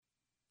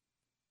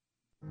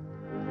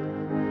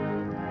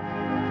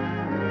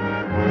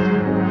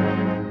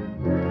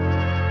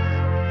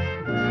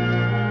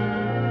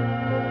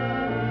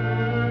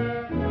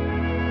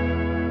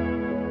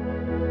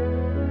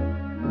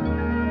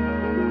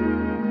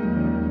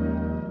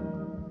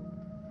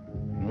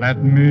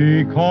Let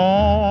me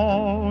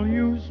call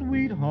you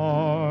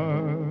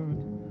sweetheart.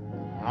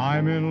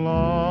 I'm in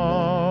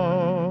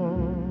love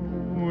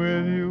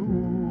with you.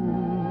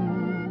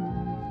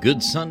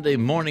 Good Sunday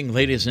morning,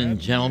 ladies and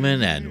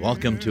gentlemen, and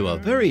welcome to a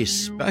very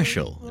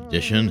special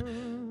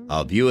edition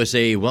of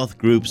USA Wealth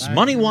Group's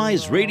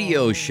MoneyWise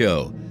radio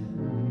show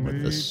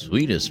with the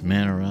sweetest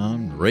man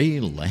around, Ray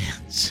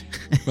Lance.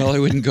 Well, I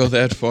wouldn't go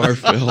that far,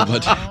 Phil,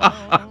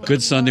 but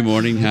good Sunday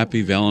morning.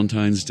 Happy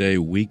Valentine's Day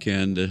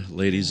weekend,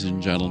 ladies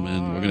and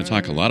gentlemen. We're going to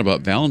talk a lot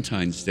about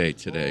Valentine's Day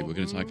today. We're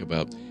going to talk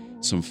about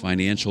some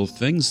financial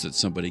things that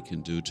somebody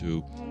can do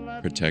to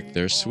protect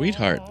their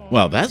sweetheart.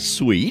 Well, that's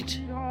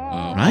sweet.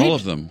 Right? All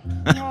of them.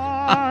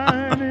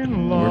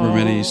 However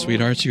many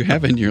sweethearts you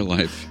have in your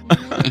life.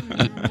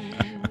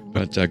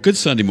 But good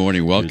Sunday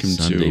morning. Welcome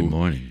Sunday to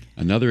morning.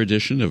 Another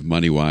edition of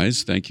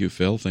MoneyWise. Thank you,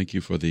 Phil. Thank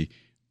you for the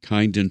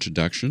kind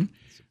introduction.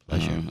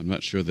 Pleasure. I'm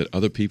not sure that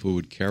other people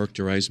would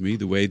characterize me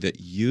the way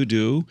that you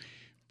do,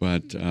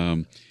 but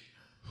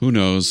who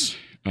knows?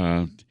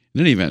 In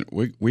any event,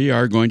 we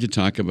are going to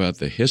talk about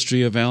the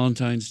history of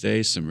Valentine's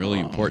Day, some really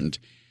important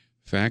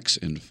facts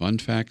and fun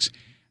facts.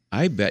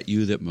 I bet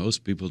you that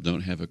most people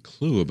don't have a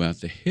clue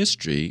about the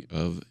history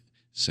of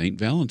St.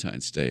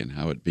 Valentine's Day and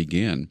how it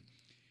began.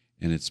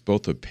 And it's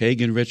both a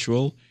pagan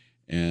ritual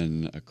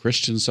and a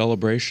Christian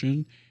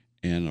celebration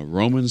and a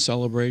Roman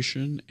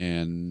celebration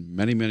and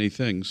many, many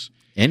things.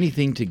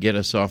 Anything to get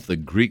us off the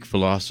Greek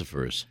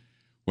philosophers.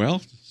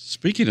 Well,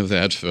 speaking of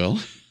that, Phil,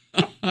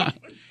 I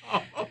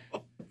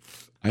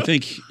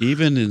think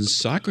even in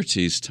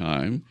Socrates'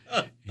 time,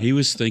 he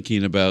was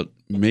thinking about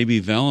maybe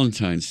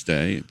Valentine's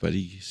Day, but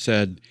he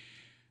said,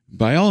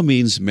 by all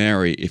means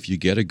marry. If you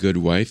get a good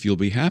wife, you'll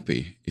be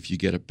happy. If you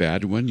get a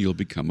bad one, you'll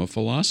become a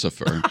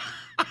philosopher.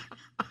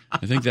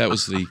 I think that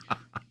was the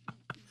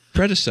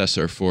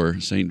predecessor for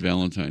St.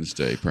 Valentine's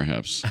Day,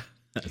 perhaps.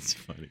 That's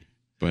funny.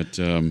 But,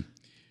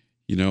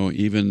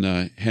 even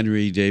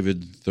Henry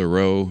David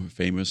Thoreau,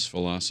 famous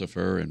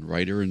philosopher and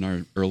writer in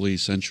our early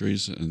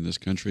centuries in this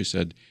country,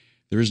 said,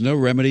 there is no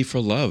remedy for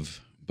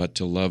love but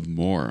to love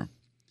more.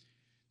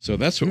 So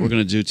that's what we're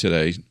going to do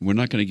today. We're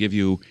not going to give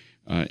you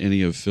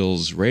any of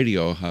Phil's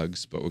radio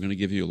hugs, but we're going to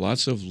give you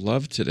lots of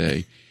love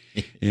today.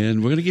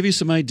 And we're going to give you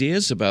some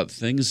ideas about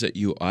things that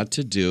you ought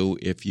to do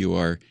if you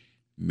are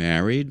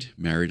married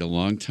a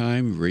long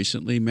time,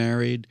 recently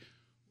married,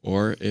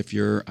 or if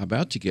you're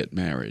about to get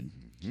married.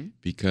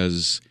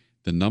 Because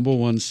the number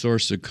one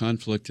source of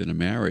conflict in a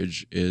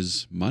marriage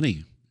is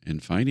money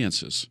and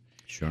finances.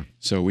 Sure.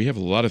 So we have a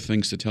lot of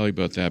things to tell you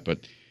about that.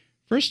 But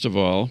first of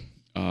all,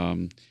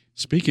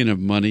 speaking of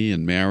money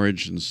and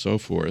marriage and so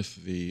forth,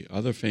 the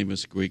other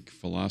famous Greek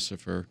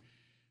philosopher,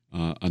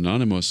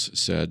 Anonymous,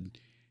 said,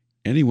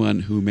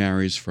 anyone who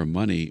marries for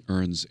money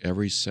earns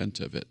every cent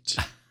of it.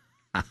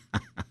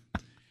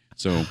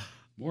 So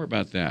more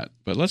about that.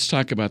 But let's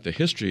talk about the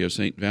history of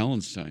St.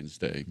 Valentine's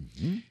Day.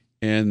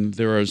 And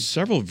there are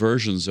several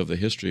versions of the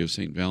history of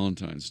St.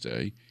 Valentine's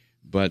Day,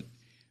 but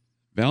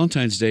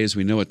Valentine's Day, as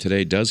we know it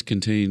today, does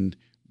contain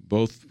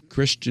both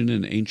Christian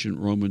and ancient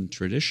Roman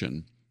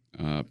tradition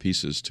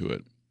pieces to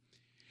it.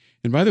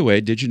 And by the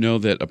way, did you know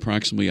that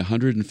approximately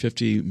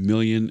 150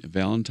 million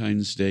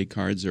Valentine's Day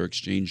cards are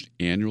exchanged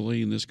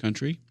annually in this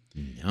country?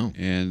 No.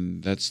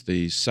 And that's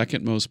the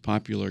second most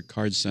popular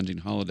card-sending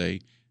holiday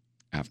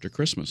after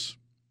Christmas.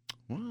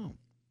 Wow.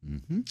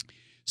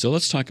 So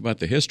let's talk about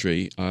the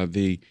history.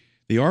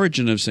 The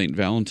origin of St.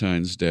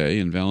 Valentine's Day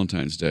and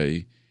Valentine's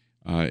Day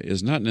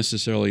is not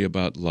necessarily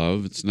about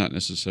love. It's not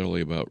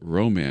necessarily about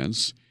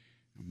romance.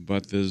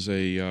 But there's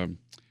a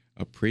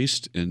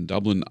priest in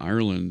Dublin,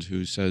 Ireland,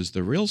 who says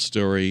the real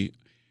story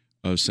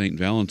of St.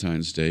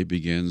 Valentine's Day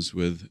begins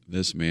with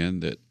this man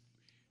that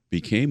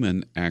became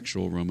an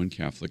actual Roman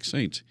Catholic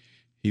saint.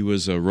 He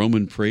was a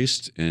Roman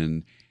priest,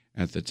 and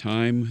at the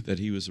time that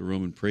he was a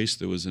Roman priest,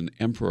 there was an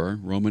emperor,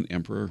 Roman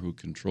emperor, who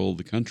controlled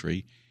the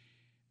country,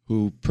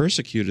 who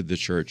persecuted the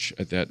church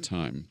at that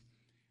time.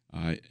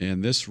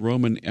 And this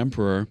Roman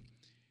emperor,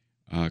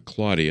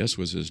 Claudius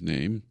was his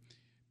name,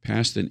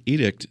 passed an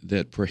edict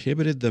that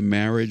prohibited the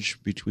marriage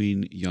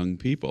between young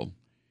people.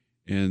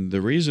 And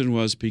the reason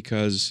was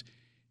because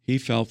he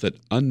felt that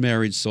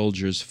unmarried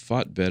soldiers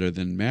fought better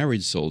than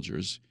married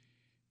soldiers,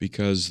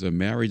 because the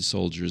married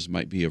soldiers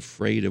might be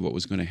afraid of what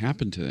was going to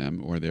happen to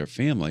them or their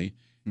family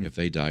if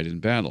they died in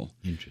battle.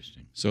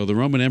 Interesting. So the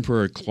Roman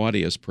Emperor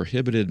Claudius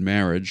prohibited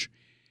marriage,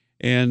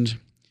 and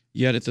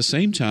yet at the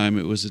same time,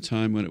 it was a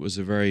time when it was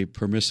a very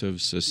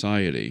permissive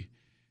society.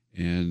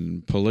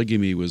 And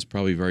polygamy was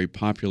probably very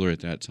popular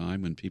at that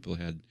time when people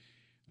had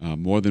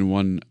more than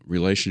one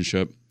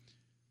relationship.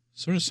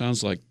 Sort of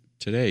sounds like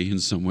today in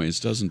some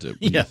ways, doesn't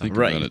it? When you think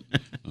about it,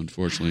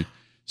 unfortunately,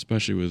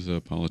 especially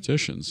with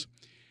politicians.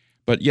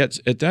 But yet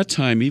at that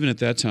time, even at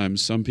that time,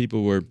 some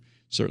people were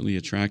certainly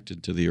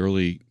attracted to the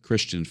early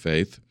Christian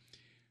faith.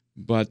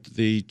 But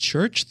the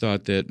church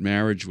thought that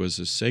marriage was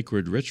a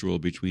sacred ritual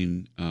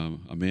between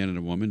a man and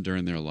a woman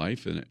during their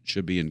life, and it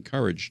should be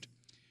encouraged.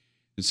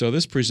 And so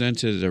this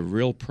presented a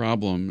real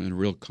problem and a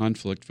real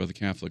conflict for the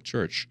Catholic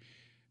Church,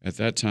 at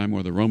that time,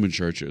 or the Roman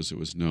Church as it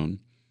was known,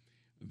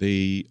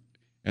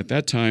 at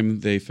that time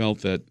they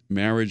felt that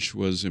marriage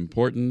was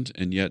important,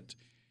 and yet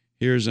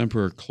here's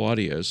Emperor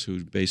Claudius,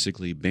 who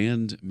basically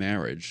banned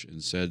marriage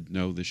and said,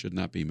 no, there should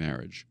not be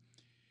marriage.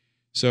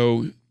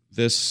 So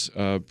this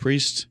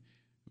priest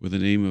with the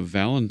name of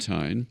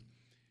Valentine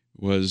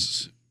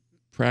was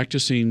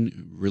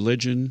practicing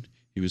religion.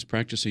 He was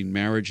practicing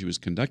marriage. He was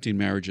conducting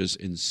marriages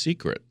in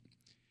secret.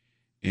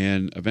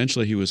 And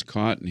eventually he was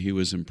caught and he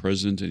was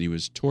imprisoned and he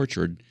was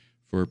tortured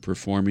for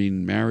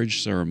performing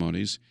marriage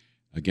ceremonies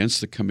against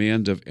the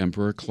command of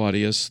Emperor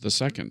Claudius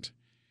II.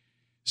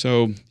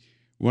 So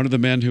one of the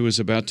men who was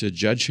about to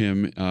judge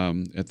him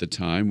at the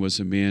time was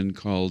a man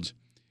called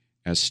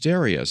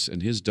Asterius,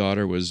 and his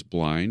daughter was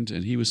blind,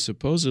 and he was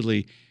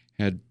supposedly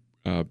had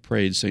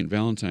prayed, St.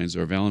 Valentine's,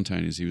 or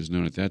Valentine as he was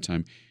known at that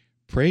time,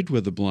 prayed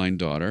with the blind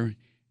daughter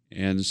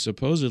and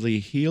supposedly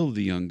healed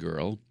the young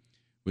girl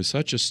with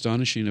such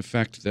astonishing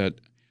effect that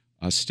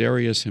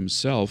Asterius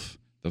himself,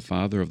 the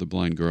father of the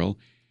blind girl,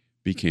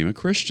 became a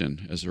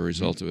Christian as a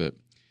result of it.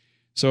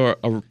 So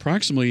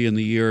approximately in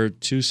the year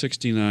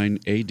 269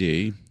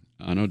 A.D.,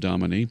 Anno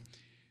Domini,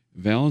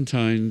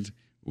 Valentine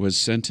was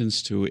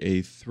sentenced to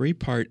a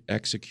 3-part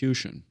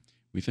execution.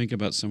 We think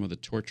about some of the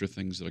torture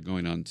things that are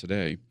going on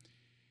today.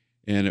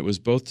 And it was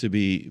both to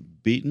be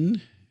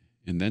beaten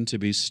and then to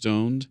be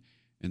stoned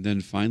and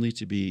then finally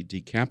to be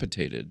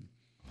decapitated.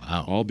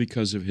 Wow. All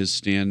because of his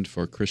stand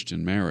for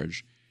Christian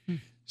marriage.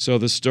 So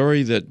the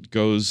story that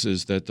goes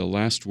is that the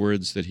last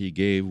words that he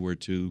gave were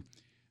to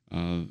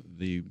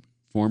the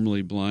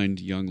formerly blind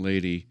young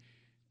lady,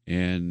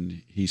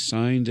 and he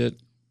signed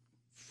it,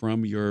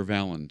 "From your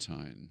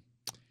Valentine."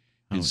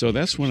 And so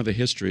that's one of the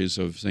histories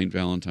of St.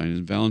 Valentine.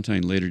 And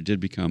Valentine later did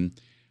become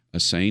a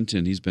saint,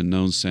 and he's been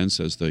known since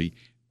as the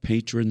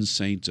patron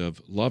saint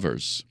of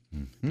lovers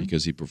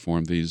because he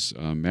performed these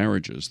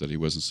marriages that he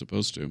wasn't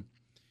supposed to.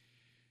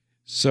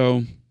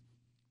 So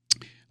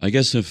I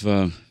guess if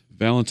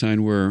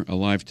Valentine were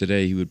alive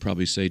today, he would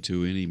probably say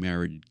to any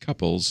married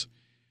couples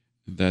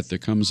that there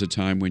comes a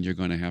time when you're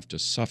going to have to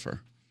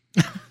suffer.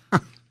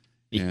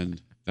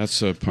 And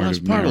that's a part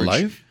of marriage. Part of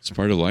life. It's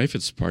part of life.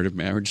 It's part of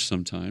marriage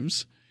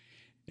sometimes.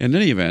 In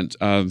any event,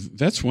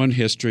 that's one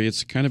history.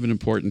 It's kind of an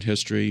important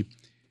history.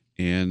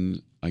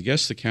 And I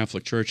guess the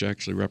Catholic Church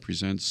actually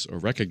represents, or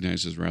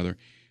recognizes rather,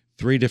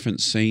 3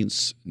 different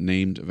saints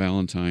named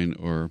Valentine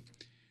or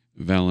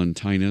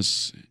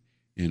Valentinus,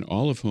 and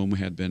all of whom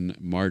had been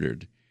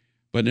martyred.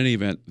 But in any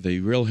event, the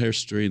real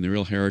history and the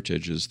real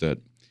heritage is that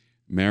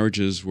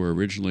marriages were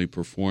originally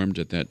performed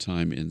at that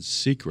time in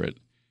secret,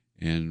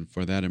 and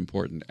for that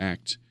important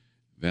act,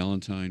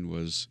 Valentine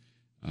was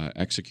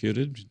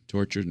executed,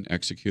 tortured and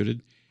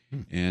executed,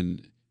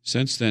 and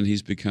since then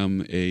he's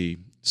become a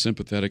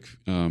sympathetic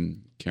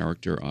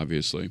character,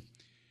 obviously.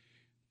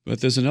 But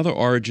there's another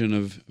origin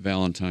of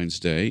Valentine's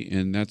Day,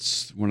 and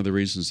that's one of the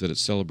reasons that it's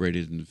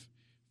celebrated in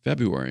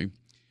February.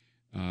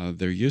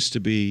 There used to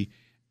be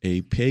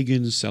a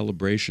pagan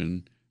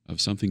celebration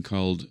of something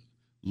called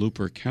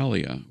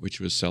Lupercalia, which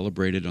was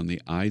celebrated on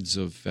the Ides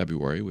of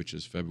February, which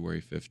is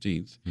February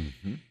 15th.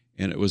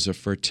 And it was a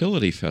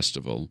fertility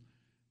festival,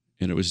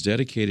 and it was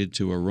dedicated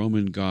to a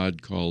Roman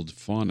god called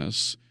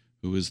Faunus,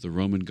 who is the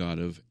Roman god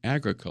of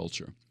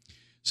agriculture.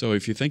 So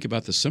if you think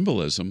about the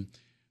symbolism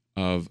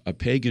of a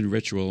pagan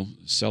ritual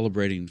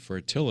celebrating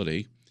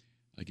fertility,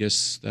 I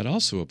guess that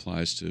also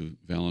applies to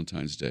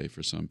Valentine's Day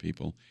for some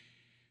people.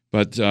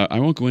 But I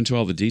won't go into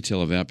all the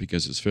detail of that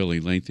because it's fairly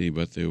lengthy,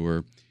 but there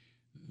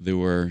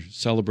were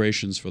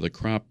celebrations for the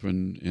crop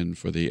and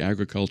for the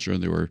agriculture,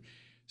 and there were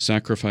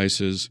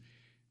sacrifices.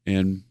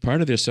 And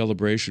part of their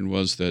celebration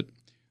was that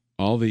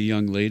all the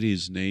young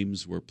ladies'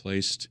 names were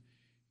placed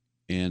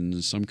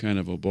in some kind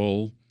of a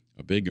bowl,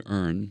 a big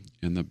urn,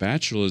 and the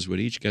bachelors would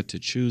each get to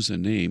choose a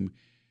name,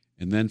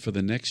 and then for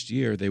the next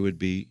year they would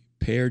be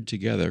paired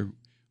together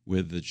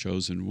with the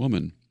chosen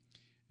woman.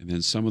 And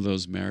then some of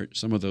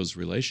those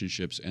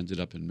relationships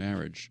ended up in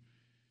marriage.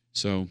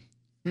 So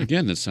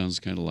again, it sounds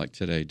kind of like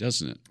today,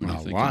 doesn't it? When you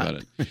think about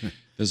it,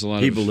 there's a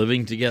lot people of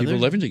living together. People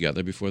living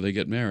together before they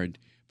get married.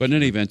 But in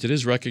any event, it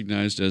is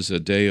recognized as a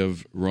day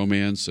of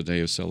romance, a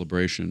day of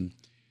celebration.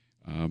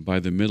 By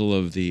the middle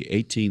of the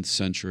 18th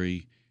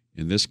century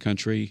in this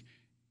country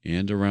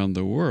and around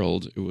the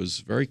world, it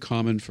was very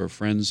common for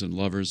friends and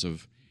lovers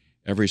of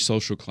every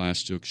social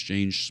class to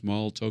exchange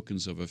small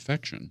tokens of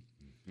affection,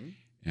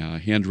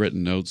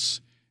 handwritten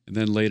notes, and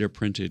then later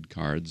printed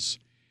cards.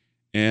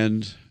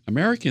 And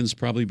Americans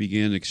probably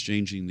began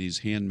exchanging these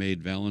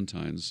handmade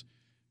valentines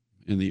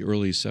in the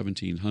early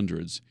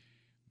 1700s.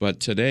 But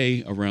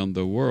today, around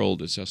the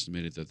world, it's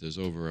estimated that there's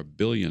over 1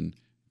 billion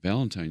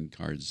Valentine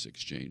cards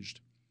exchanged.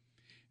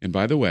 And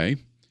by the way,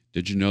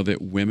 did you know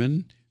that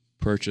women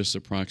purchase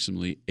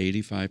approximately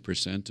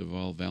 85% of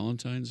all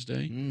Valentine's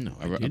Day? No,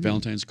 I didn't.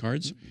 Valentine's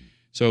cards?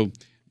 So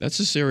that's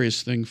a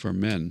serious thing for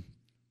men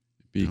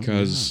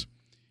because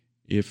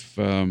if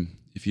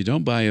you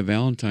don't buy a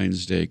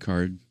Valentine's Day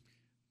card,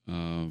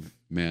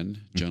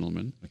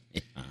 gentlemen,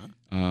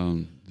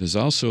 There's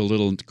also a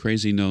little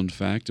crazy known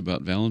fact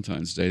about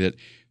Valentine's Day that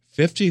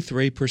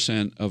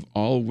 53% of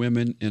all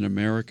women in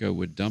America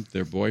would dump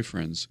their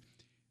boyfriends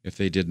if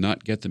they did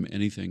not get them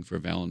anything for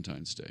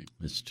Valentine's Day.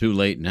 It's too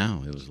late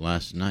now. It was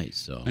last night,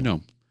 so. I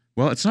know.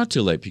 Well, it's not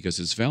too late because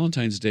it's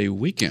Valentine's Day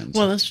weekend.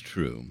 Well, that's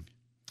true.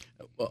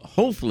 Well,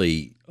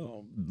 hopefully,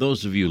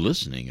 those of you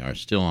listening are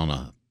still on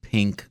a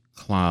pink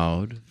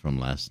cloud from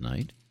last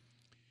night.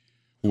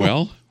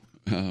 Well,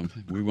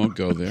 we won't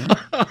go there.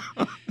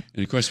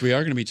 And, of course, we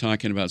are going to be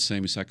talking about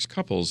same-sex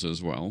couples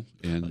as well,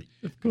 and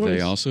they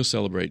also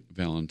celebrate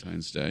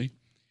Valentine's Day.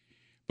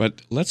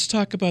 But let's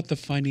talk about the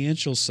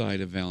financial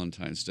side of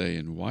Valentine's Day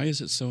and why is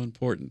it so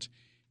important,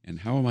 and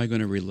how am I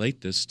going to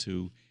relate this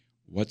to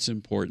what's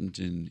important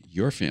in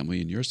your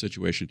family, in your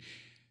situation.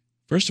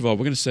 First of all,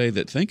 we're going to say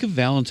that think of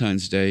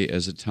Valentine's Day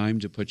as a time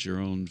to put your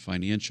own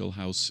financial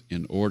house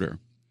in order.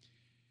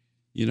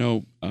 You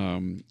know,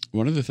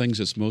 one of the things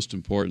that's most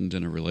important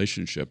in a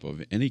relationship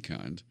of any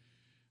kind,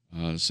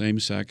 same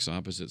sex,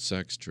 opposite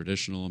sex,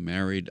 traditional,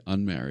 married,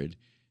 unmarried,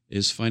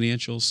 is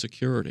financial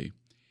security.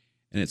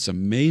 And it's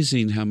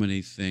amazing how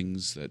many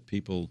things that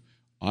people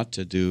ought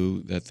to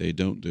do that they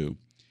don't do.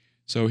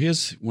 So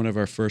here's one of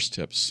our first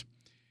tips.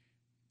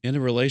 In a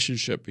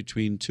relationship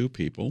between two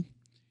people,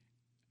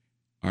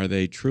 are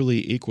they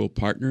truly equal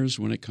partners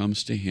when it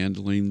comes to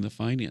handling the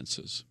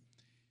finances?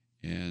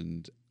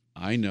 And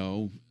I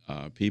know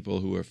people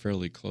who are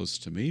fairly close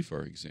to me,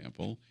 for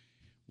example,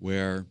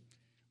 where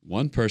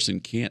one person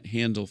can't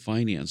handle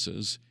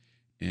finances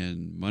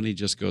and money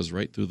just goes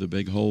right through the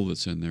big hole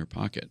that's in their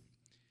pocket.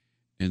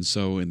 And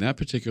so in that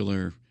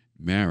particular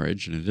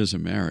marriage, and it is a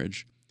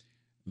marriage,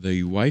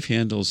 the wife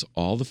handles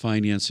all the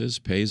finances,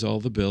 pays all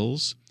the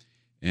bills,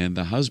 and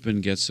the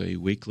husband gets a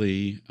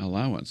weekly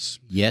allowance.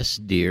 Yes,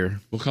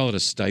 dear. We'll call it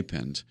a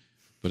stipend,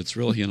 but it's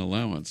really an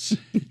allowance.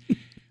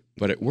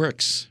 But it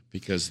works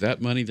because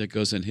that money that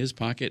goes in his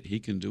pocket, he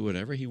can do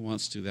whatever he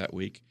wants to that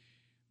week,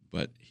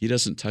 but he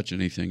doesn't touch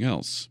anything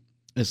else.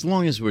 As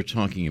long as we're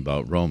talking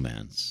about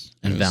romance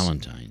and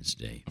Valentine's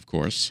Day. Of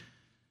course.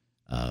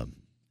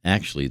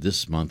 Actually,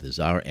 this month is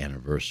our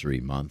anniversary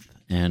month,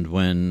 and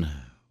when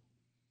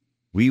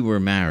we were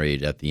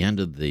married at the end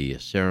of the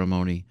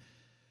ceremony,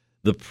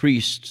 the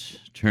priest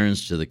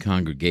turns to the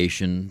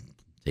congregation,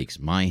 takes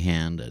my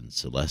hand and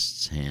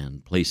Celeste's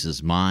hand,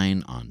 places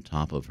mine on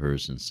top of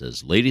hers, and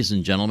says, "Ladies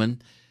and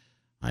gentlemen,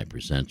 I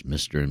present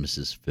Mr. and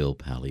Mrs. Phil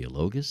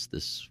Paleologos.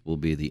 This will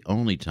be the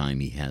only time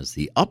he has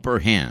the upper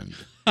hand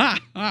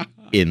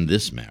in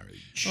this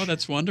marriage." Oh,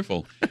 that's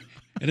wonderful.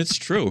 And it's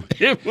true.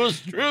 It was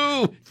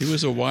true. He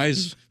was a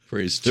wise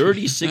priest.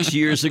 36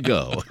 years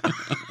ago.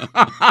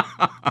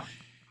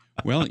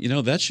 Well, you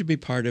know, that should be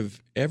part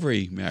of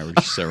every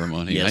marriage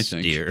ceremony, Yes,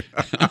 I think. dear.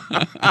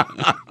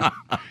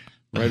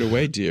 Right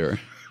away, dear.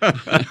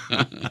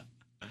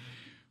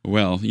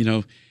 Well, you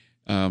know,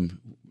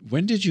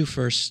 when did you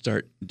first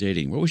start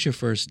dating? What was your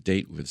first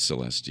date with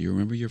Celeste? Do you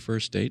remember your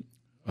first date?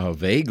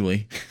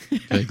 Vaguely.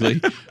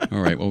 Vaguely?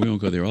 All right. Well, we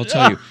won't go there. I'll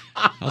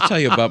tell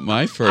you about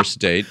my first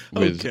date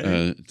with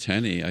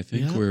Tenny. I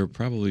think we were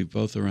probably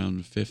both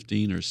around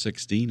 15 or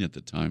 16 at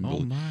the time. Oh,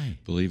 my.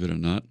 Believe it or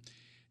not.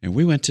 And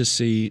we went to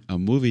see a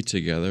movie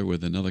together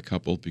with another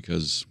couple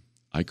because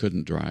I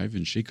couldn't drive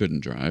and she couldn't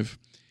drive.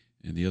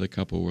 And the other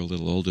couple were a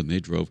little older and they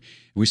drove.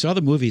 And we saw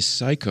the movie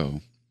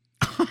Psycho.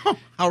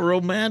 How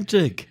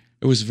romantic.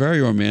 It was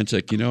very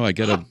romantic. You know, I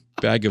got a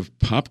bag of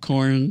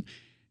popcorn,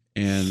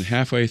 and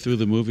halfway through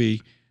the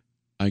movie,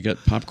 I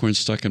got popcorn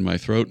stuck in my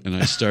throat, and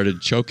I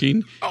started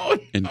choking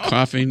and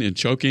coughing and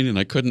choking, and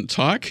I couldn't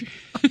talk.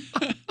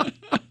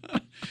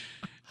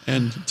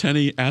 And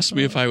Tenny asked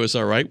me if I was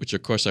all right, which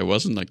of course I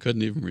wasn't. I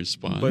couldn't even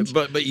respond.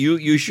 But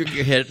you shook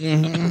your head.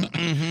 Mm-hmm,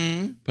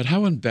 mm-hmm. But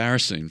how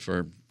embarrassing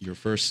for your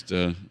first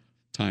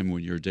time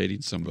when you're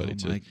dating somebody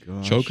to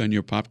choke on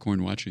your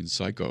popcorn watching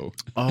Psycho.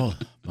 Oh,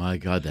 my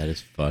God, that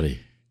is funny.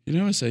 You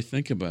know, as I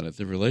think about it,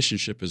 the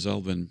relationship has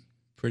all been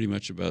pretty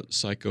much about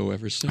Psycho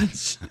ever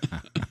since.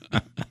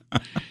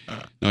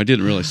 No, I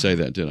didn't really say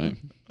that, did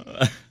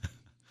I?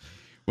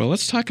 Well,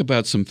 let's talk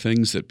about some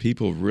things that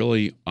people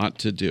really ought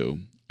to do.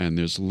 And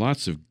there's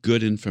lots of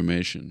good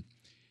information.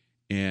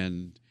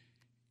 And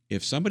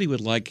if somebody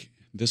would like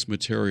this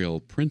material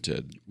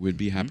printed, we'd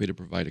be happy to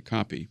provide a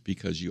copy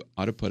because you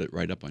ought to put it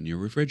right up on your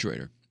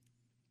refrigerator.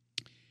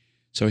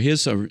 So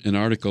here's an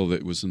article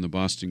that was in the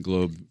Boston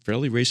Globe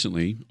fairly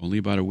recently, only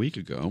about a week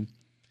ago,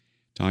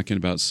 talking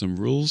about some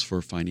rules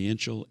for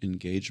financial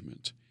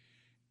engagement.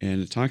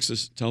 And it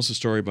tells a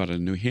story about a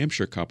New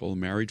Hampshire couple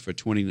married for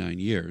 29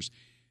 years,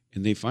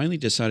 and they finally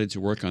decided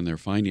to work on their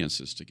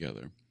finances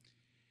together.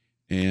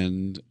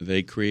 And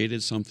they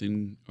created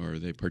something, or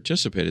they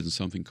participated in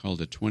something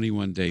called a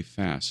 21-day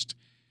fast.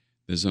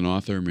 There's an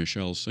author,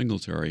 Michelle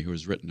Singletary, who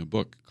has written a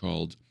book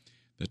called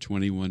The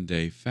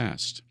 21-Day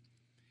Fast.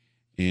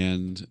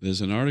 And there's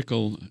an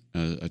article,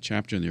 a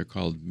chapter in there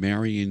called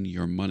Marrying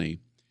Your Money.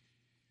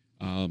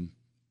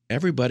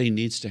 Everybody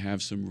needs to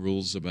have some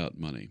rules about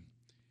money.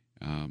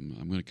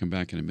 I'm going to come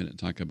back in a minute and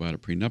talk about a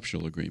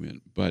prenuptial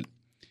agreement. But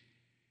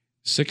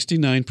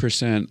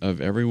 69%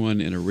 of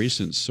everyone in a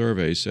recent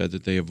survey said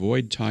that they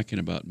avoid talking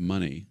about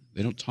money.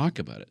 They don't talk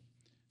about it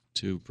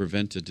to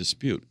prevent a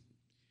dispute.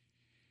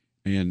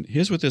 And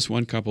here's what this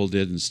one couple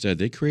did instead.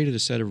 They created a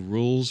set of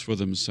rules for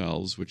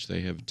themselves, which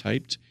they have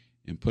typed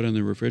and put on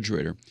the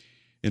refrigerator.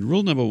 And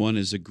rule number 1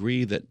 is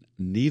agree that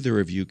neither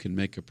of you can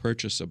make a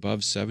purchase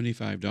above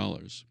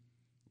 $75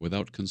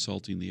 without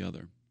consulting the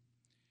other.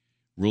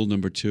 Rule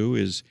number 2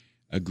 is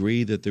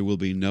agree that there will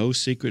be no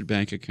secret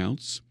bank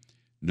accounts,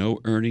 no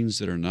earnings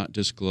that are not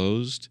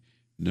disclosed,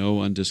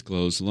 no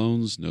undisclosed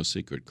loans, no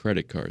secret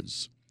credit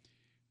cards.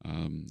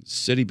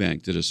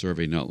 Citibank did a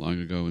survey not long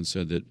ago and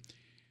said that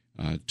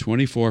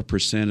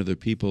 24% of the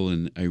people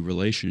in a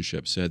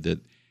relationship said that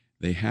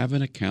they have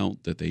an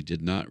account that they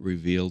did not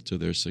reveal to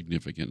their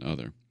significant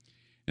other.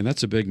 And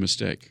that's a big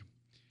mistake.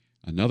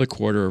 Another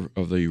quarter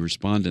of the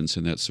respondents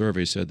in that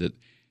survey said that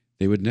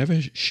they would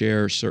never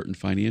share certain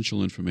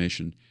financial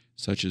information,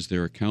 such as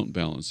their account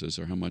balances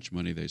or how much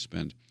money they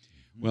spend.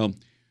 Well,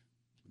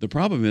 the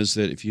problem is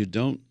that if you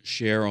don't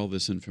share all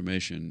this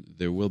information,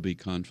 there will be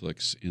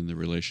conflicts in the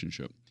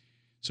relationship.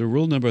 So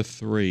rule number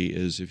 3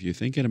 is if you're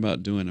thinking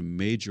about doing a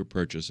major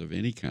purchase of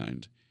any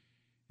kind,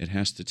 it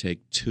has to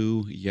take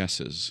 2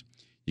 yeses.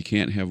 You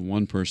can't have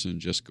one person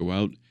just go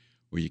out,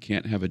 or you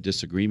can't have a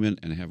disagreement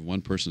and have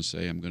one person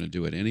say, I'm going to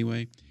do it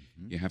anyway.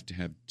 You have to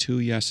have 2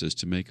 yeses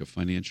to make a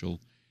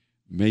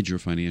major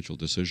financial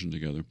decision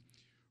together.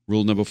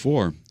 Rule number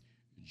 4,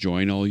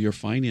 join all your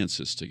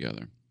finances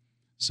together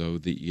so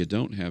that you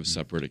don't have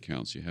separate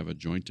accounts. You have a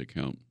joint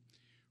account.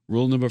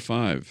 Rule number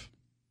 5,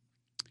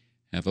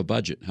 have a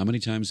budget. How many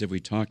times have we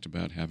talked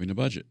about having a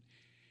budget?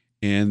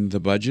 And the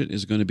budget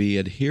is going to be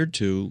adhered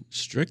to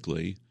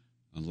strictly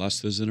unless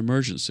there's an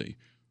emergency.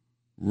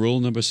 Rule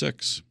number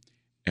 6,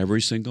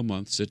 every single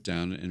month sit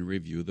down and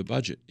review the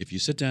budget. If you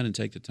sit down and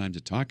take the time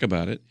to talk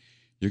about it,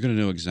 you're going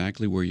to know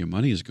exactly where your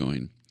money is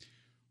going.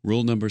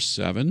 Rule number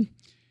 7,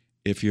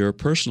 if your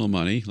personal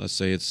money, let's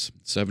say it's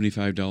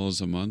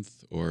 $75 a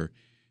month, or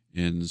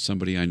in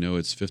somebody I know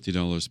it's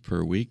 $50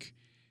 per week,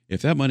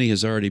 if that money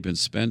has already been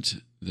spent,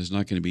 there's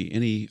not going to be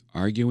any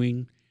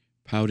arguing,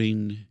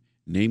 pouting,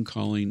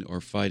 name-calling,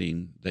 or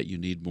fighting that you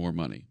need more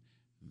money.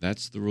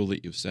 That's the rule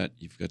that you've set.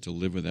 You've got to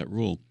live with that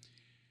rule.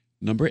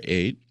 Number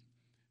 8,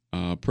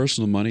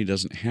 personal money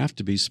doesn't have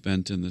to be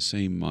spent in the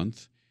same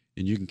month,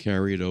 and you can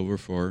carry it over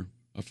for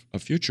a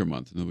future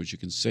month. In other words, you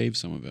can save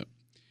some of it.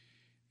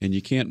 And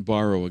you can't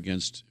borrow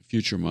against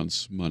future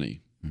months'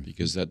 money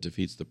because that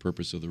defeats the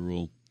purpose of the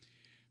rule.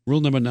 Rule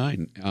number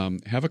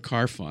 9, have a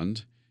car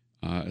fund.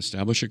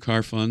 Establish a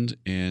car fund,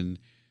 and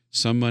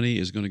some money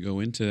is going to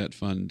go into that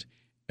fund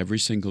every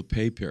single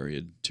pay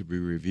period to be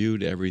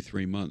reviewed every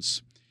 3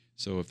 months.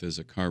 So if there's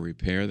a car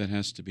repair that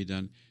has to be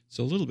done, it's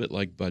a little bit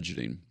like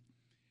budgeting.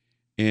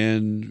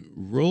 And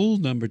rule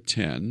number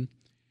 10,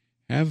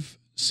 have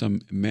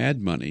some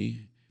mad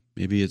money,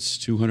 maybe it's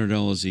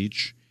 $200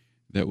 each,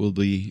 that will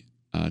be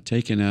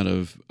taken out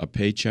of a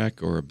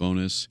paycheck or a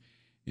bonus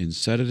and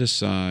set it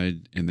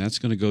aside, and that's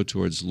going to go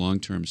towards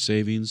long-term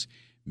savings,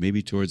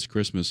 maybe towards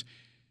Christmas.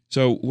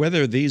 So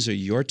whether these are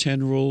your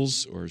 10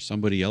 rules or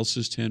somebody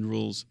else's 10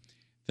 rules,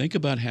 think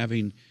about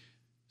having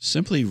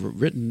simply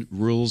written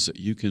rules that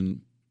you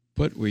can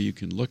put where you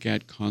can look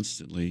at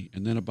constantly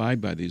and then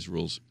abide by these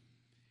rules.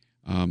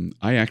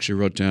 I actually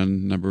wrote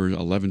down number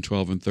 11,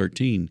 12, and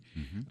 13.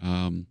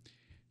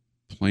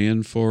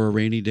 Plan for a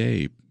rainy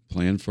day.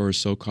 Plan for a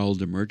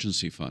so-called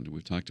emergency fund.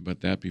 We've talked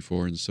about that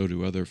before, and so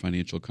do other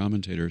financial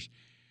commentators.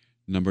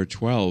 Number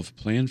 12,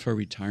 plan for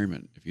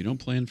retirement. If you don't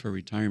plan for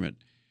retirement,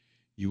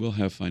 you will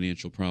have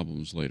financial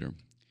problems later.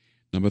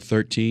 Number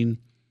 13,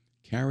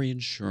 carry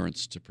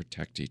insurance to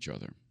protect each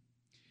other.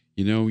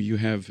 You know,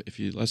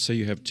 let's say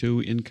you have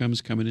 2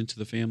 incomes coming into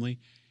the family.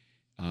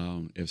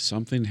 If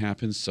something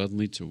happens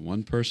suddenly to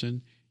one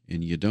person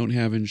and you don't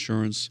have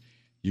insurance,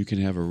 you can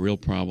have a real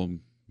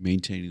problem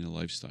maintaining a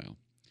lifestyle.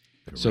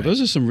 Correct. So those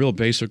are some real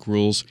basic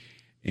rules,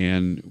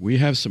 and we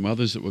have some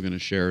others that we're going to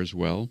share as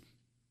well.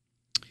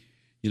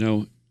 You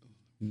know,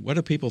 what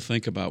do people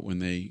think about when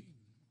they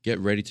get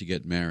ready to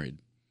get married?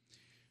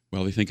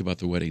 Well, they think about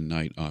the wedding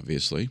night,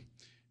 obviously,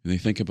 and they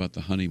think about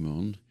the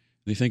honeymoon.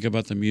 They think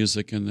about the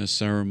music and the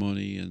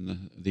ceremony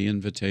and the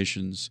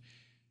invitations.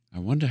 I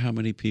wonder how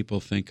many people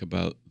think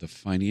about the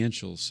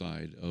financial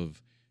side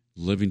of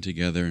living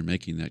together and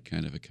making that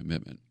kind of a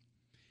commitment.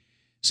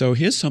 So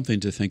here's something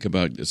to think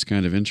about that's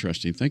kind of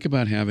interesting. Think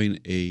about having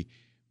a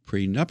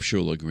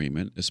prenuptial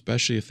agreement,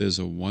 especially if there's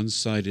a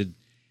one-sided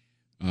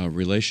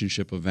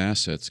relationship of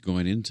assets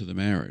going into the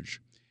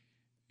marriage.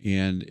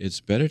 And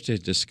it's better to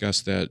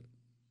discuss that,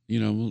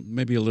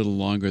 maybe a little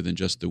longer than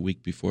just the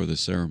week before the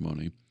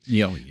ceremony.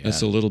 Yeah,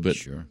 that's a little bit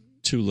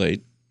too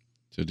late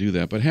to do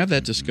that. But have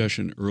that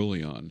discussion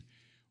early on.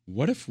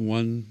 What if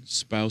one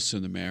spouse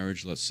in the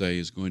marriage, let's say,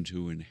 is going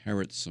to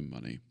inherit some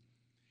money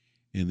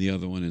and the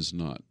other one is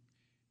not?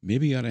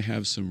 Maybe you ought to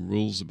have some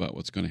rules about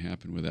what's going to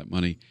happen with that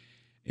money.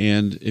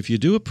 And if you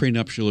do a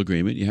prenuptial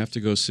agreement, you have to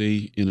go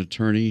see an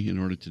attorney in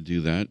order to do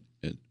that.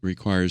 It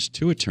requires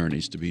 2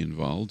 attorneys to be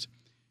involved.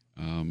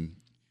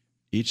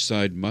 Each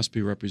side must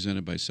be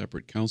represented by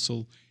separate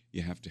counsel.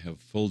 You have to have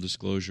full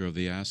disclosure of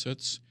the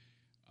assets.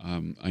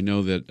 I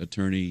know that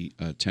Attorney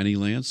Tenny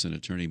Lance and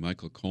Attorney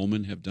Michael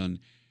Coleman have done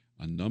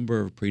a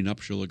number of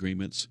prenuptial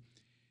agreements.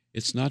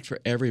 It's not for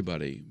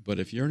everybody, but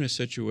if you're in a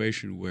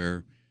situation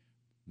where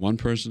one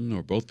person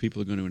or both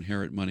people are going to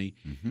inherit money,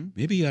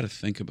 maybe you got to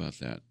think about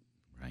that.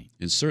 Right.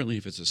 And certainly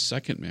if it's a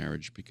second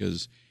marriage,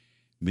 because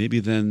maybe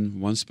then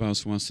one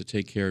spouse wants to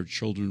take care of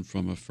children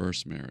from a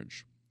first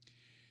marriage.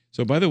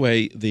 So, by the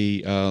way,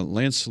 the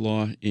Lance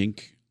Law,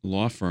 Inc.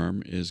 law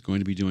firm is going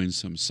to be doing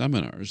some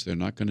seminars. They're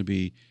not going to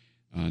be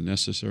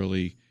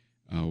necessarily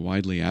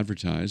widely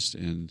advertised,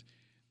 and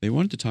they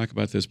wanted to talk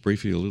about this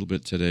briefly a little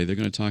bit today. They're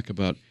going to talk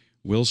about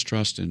wills,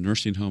 trust, and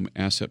nursing home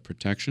asset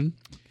protection.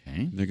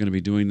 Okay. They're going to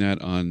be doing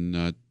that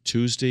on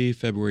Tuesday,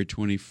 February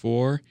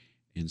 24,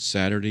 and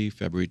Saturday,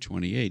 February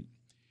 28.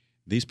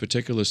 These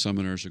particular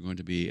seminars are going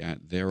to be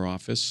at their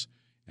office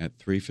at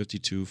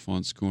 352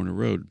 Fonts Corner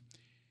Road.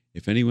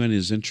 If anyone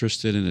is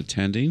interested in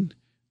attending,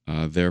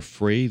 they're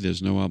free.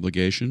 There's no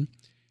obligation,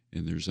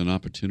 and there's an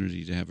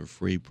opportunity to have a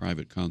free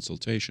private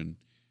consultation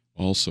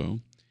also.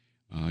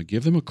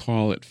 Give them a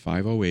call at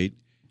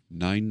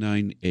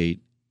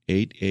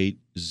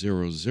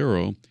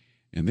 508-998-8800,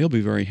 and they'll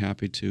be very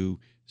happy to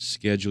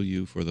schedule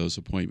you for those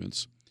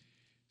appointments.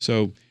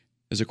 So,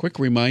 as a quick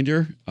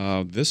reminder,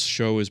 this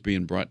show is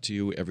being brought to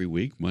you every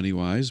week,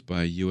 MoneyWise,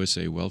 by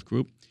USA Wealth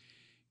Group.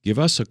 Give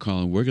us a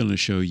call, and we're going to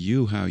show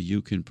you how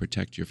you can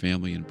protect your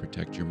family and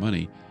protect your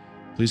money.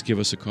 Please give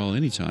us a call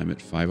anytime at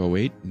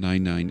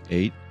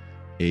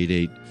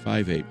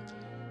 508-998-8858.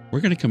 We're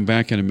going to come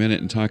back in a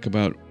minute and talk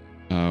about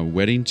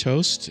wedding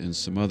toast and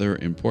some other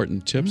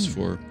important tips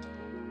for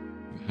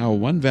how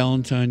one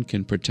Valentine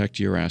can protect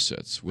your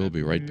assets. We'll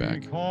be right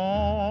back.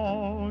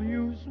 Call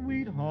you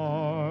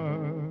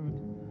sweetheart,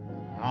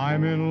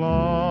 I'm in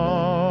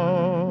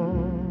love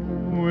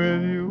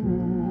with you.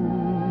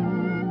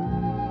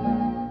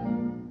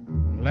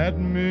 Let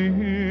me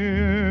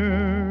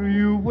hear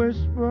you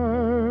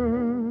whisper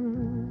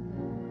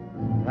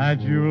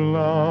that you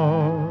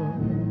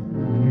love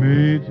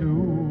me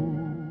too.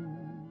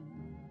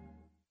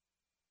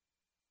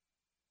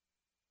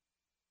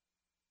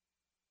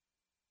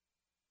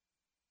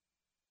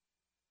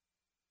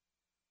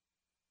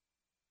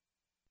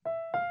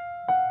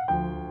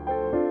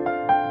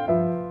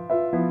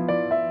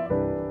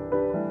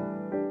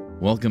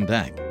 Welcome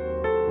back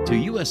to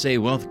USA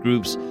Wealth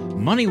Group's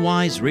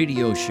MoneyWise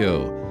radio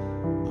show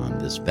on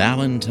this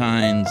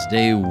Valentine's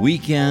Day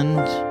weekend.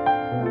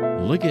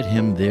 Look at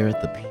him there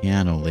at the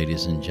piano,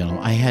 ladies and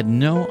gentlemen. I had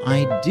no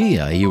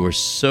idea you were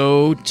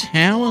so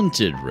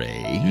talented,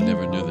 Ray. You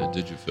never knew that,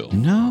 did you, Phil?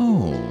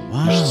 No.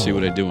 Wow. You should see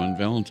what I do on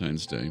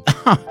Valentine's Day.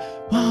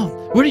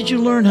 Wow. Where did you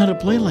learn how to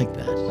play like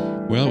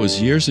that? Well, it was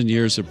years and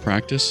years of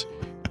practice,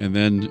 and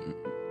then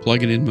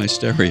plugging in my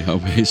stereo,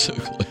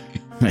 basically.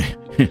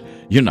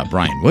 You're not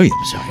Brian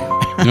Williams, are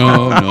you?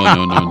 No.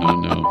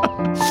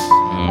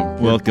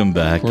 Welcome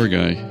back. Poor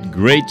guy.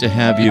 Great to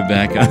have you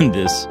back on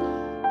this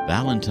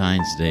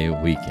Valentine's Day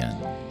weekend.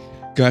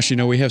 Gosh,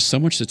 we have so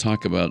much to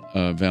talk about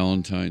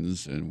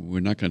Valentine's, and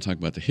we're not going to talk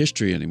about the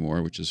history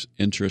anymore, which is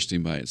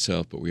interesting by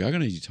itself, but we are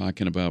going to be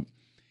talking about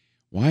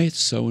why it's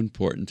so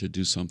important to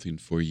do something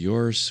for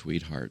your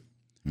sweetheart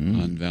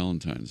on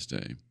Valentine's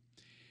Day.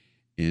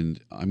 And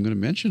I'm going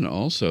to mention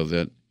also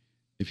that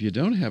if you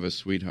don't have a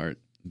sweetheart,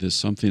 there's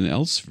something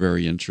else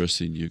very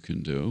interesting you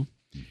can do,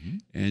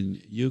 and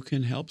you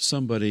can help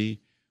somebody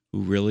who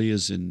really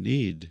is in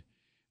need.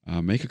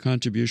 Make a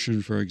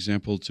contribution, for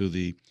example, to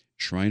the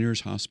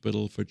Shriners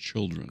Hospital for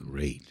Children.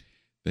 Great.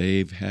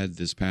 They've had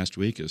this past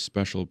week a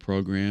special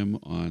program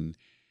on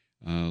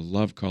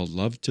love called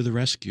Love to the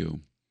Rescue,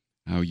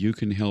 how you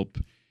can help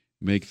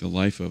make the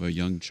life of a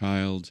young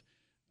child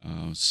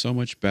so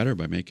much better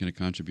by making a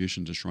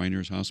contribution to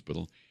Shriners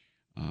Hospital.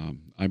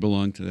 I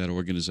belong to that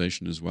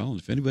organization as well, and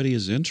if anybody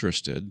is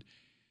interested,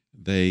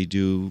 they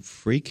do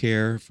free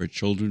care for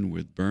children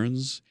with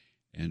burns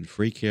and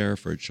free care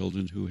for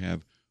children who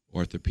have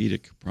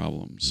orthopedic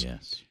problems.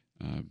 Yes.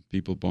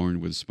 People born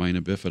with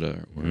spina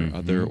bifida or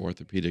other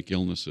orthopedic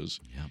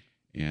illnesses. Yep.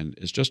 And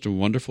it's just a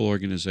wonderful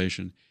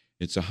organization.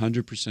 It's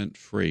 100%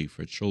 free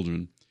for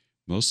children,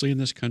 mostly in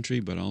this country,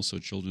 but also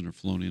children are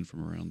flown in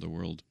from around the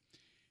world.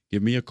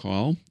 Give me a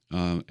call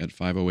at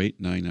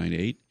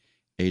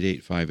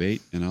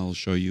 508-998-8858, and I'll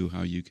show you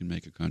how you can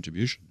make a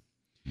contribution.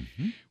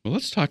 Well,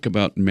 let's talk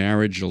about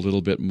marriage a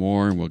little bit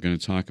more, and we're going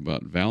to talk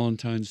about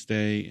Valentine's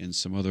Day and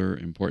some other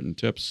important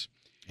tips.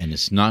 And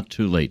it's not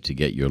too late to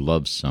get your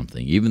love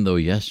something. Even though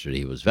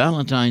yesterday was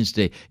Valentine's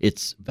Day,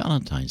 it's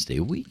Valentine's Day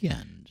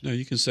weekend. No,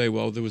 you can say,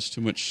 well, there was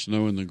too much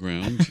snow in the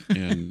ground,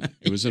 and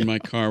it was in my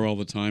car all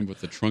the time, but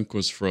the trunk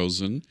was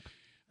frozen.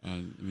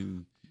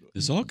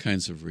 There's all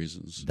kinds of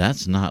reasons.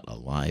 That's not a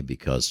lie,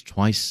 because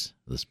twice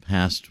this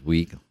last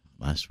week,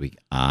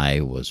 I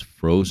was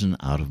frozen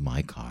out of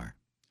my car.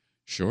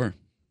 Sure.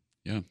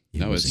 Yeah.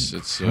 It was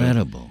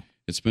incredible.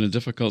 It's been a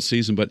difficult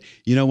season, but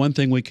one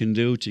thing we can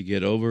do to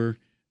get over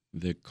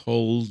the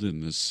cold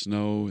and the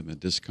snow and the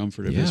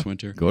discomfort of this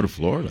winter? Go to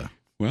Florida.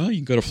 Well, you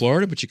can go to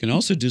Florida, but you can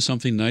also do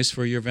something nice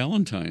for your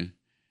Valentine.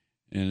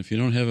 And if you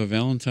don't have a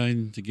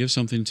Valentine to give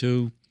something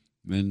to,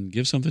 then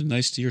give something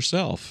nice to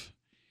yourself.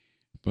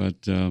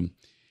 But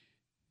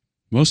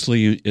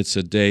mostly it's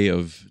a day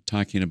of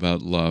talking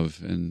about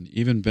love. And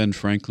even Ben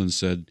Franklin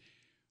said,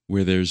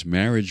 where there's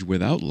marriage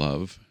without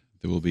love,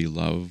 there will be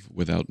love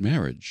without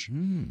marriage.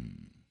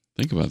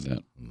 Think about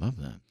that. Love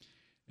that.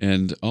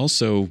 And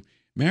also,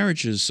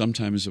 marriage is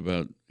sometimes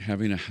about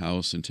having a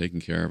house and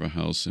taking care of a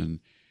house, and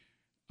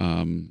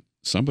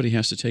somebody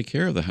has to take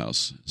care of the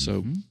house.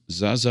 So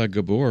Zaza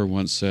Gabor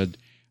once said,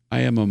 I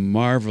am a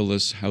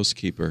marvelous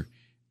housekeeper.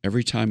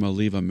 Every time I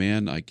leave a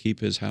man, I keep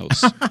his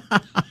house.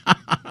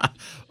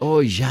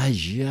 Oh,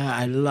 Jaja,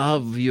 I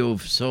love you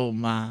so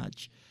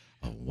much.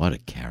 Oh, what a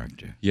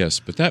character. Yes,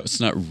 but that's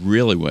not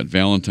really what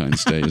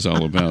Valentine's Day is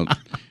all about.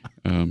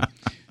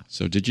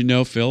 So did you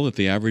know, Phil, that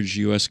the average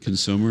U.S.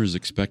 consumer is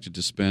expected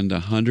to spend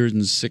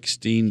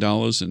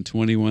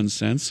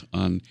 $116.21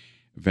 on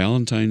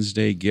Valentine's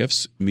Day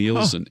gifts,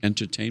 meals, and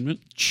entertainment?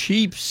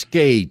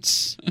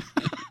 Cheapskates.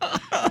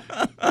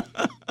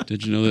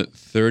 Did you know that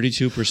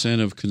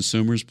 32% of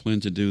consumers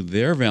plan to do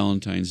their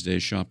Valentine's Day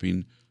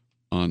shopping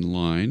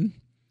online?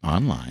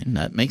 Online,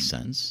 that makes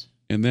sense.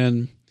 And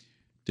then,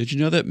 did you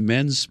know that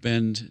men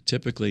spend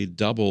typically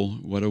double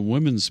what a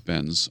woman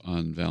spends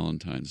on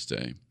Valentine's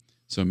Day?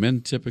 So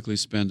men typically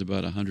spend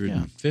about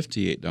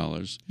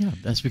 $158. Yeah,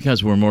 that's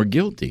because we're more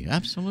guilty.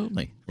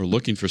 Absolutely. We're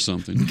looking for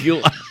something.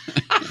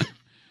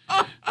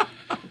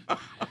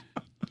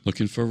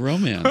 Looking for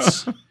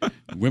romance.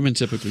 Women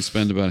typically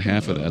spend about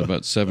half of that,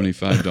 about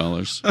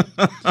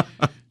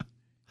 $75.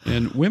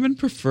 And women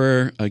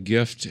prefer a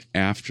gift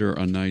after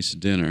a nice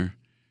dinner,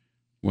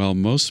 while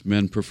most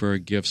men prefer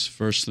gifts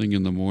first thing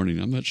in the morning.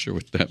 I'm not sure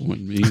what that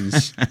one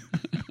means.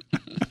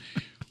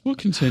 We'll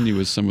continue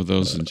with some of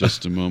those in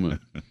just a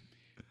moment.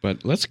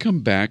 But let's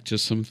come back to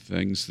some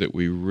things that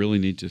we really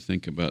need to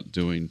think about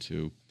doing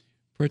to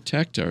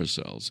protect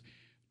ourselves.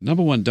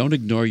 Number one, don't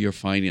ignore your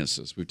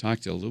finances. We've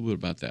talked a little bit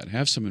about that.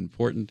 Have some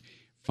important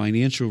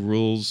financial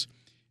rules.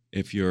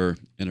 If you're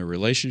in a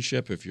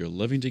relationship, if you're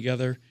living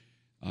together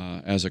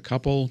as a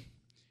couple,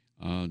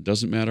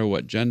 doesn't matter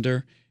what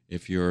gender.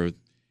 If you're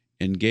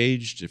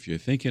engaged, if you're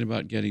thinking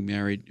about getting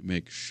married,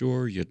 make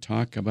sure you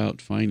talk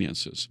about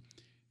finances.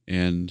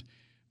 And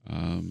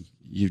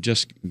you've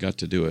just got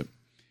to do it.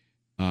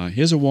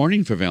 Here's a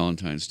warning for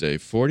Valentine's Day.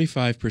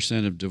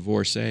 45% of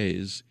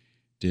divorcees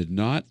did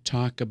not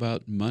talk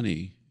about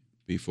money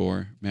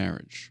before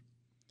marriage.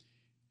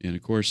 And,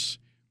 of course,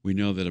 we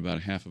know that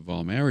about half of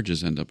all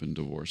marriages end up in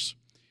divorce.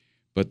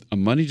 But a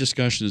money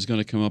discussion is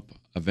going to come up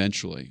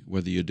eventually,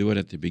 whether you do it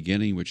at the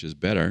beginning, which is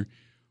better,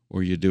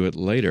 or you do it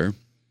later,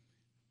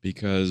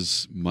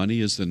 because money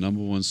is the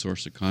number one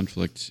source of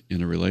conflict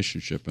in a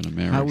relationship, in a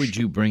marriage. How would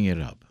you bring it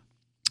up?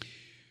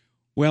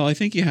 Well, I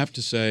think you have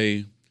to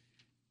say,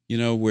 you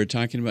know, we're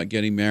talking about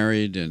getting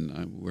married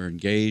and we're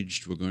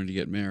engaged, we're going to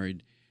get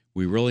married.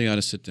 We really ought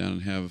to sit down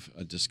and have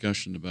a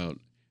discussion about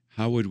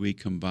how would we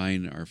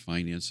combine our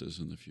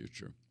finances in the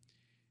future.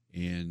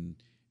 And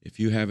if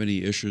you have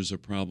any issues or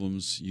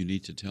problems, you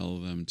need to tell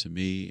them to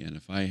me. And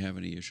if I have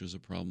any issues or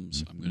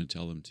problems, I'm going to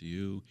tell them to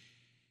you.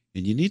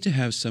 And you need to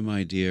have some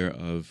idea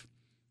of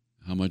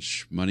how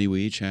much money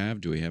we each have.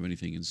 Do we have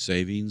anything in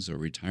savings or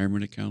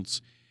retirement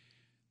accounts?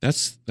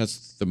 That's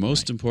the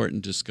most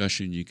important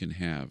discussion you can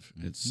have.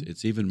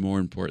 It's even more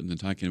important than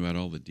talking about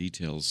all the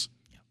details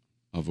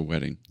of a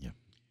wedding. Yeah.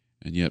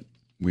 And yet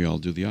we all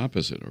do the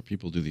opposite, or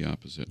people do the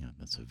opposite. Yeah,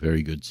 that's a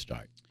very good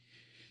start.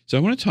 So I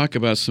want to talk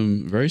about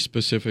some very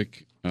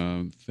specific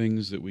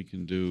things that we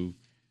can do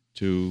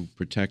to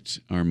protect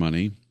our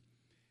money.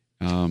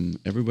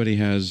 Everybody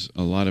has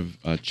a lot of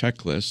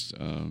checklists.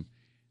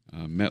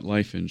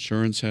 MetLife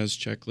Insurance has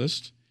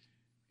checklists,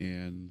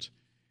 and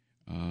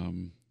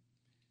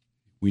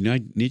we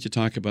need to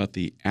talk about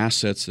the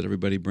assets that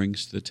everybody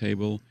brings to the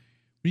table.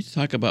 We need to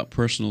talk about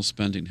personal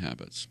spending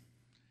habits.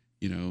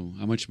 You know,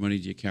 how much money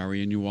do you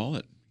carry in your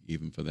wallet,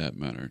 even for that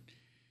matter?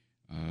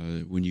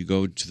 When you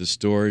go to the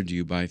store, do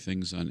you buy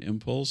things on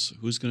impulse?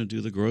 Who's going to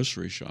do the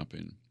grocery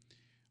shopping?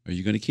 Are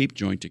you going to keep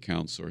joint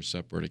accounts or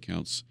separate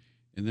accounts?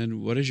 And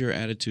then what is your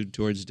attitude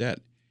towards debt?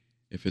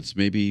 If it's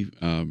maybe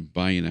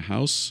buying a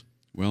house,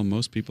 well,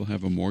 most people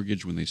have a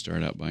mortgage when they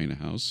start out buying a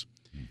house.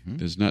 Mm-hmm.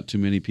 There's not too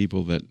many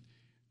people that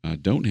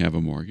don't have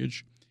a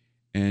mortgage.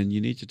 And you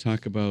need to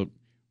talk about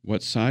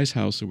what size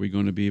house are we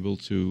going to be able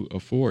to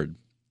afford.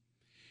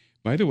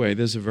 By the way,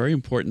 there's a very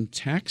important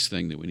tax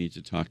thing that we need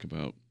to talk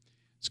about.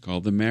 It's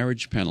called the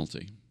marriage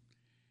penalty.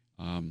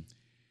 And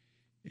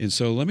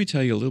so let me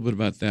tell you a little bit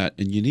about that.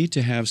 And you need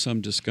to have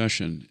some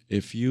discussion.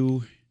 If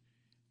you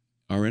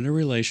are in a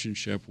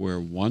relationship where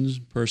one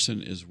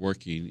person is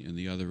working and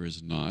the other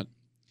is not,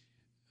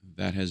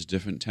 that has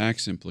different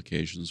tax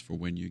implications for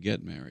when you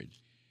get married.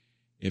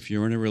 If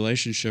you're in a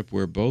relationship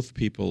where both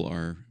people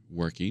are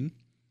working,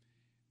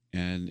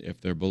 and if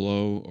they're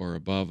below or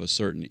above a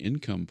certain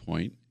income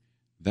point,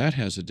 that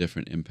has a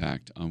different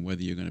impact on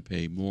whether you're going to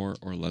pay more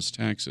or less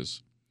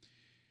taxes.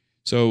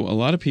 So a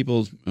lot of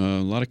people, a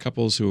lot of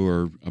couples who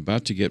are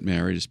about to get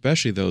married,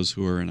 especially those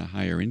who are in a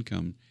higher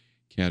income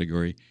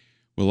category,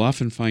 will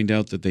often find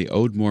out that they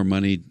owed more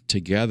money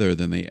together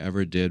than they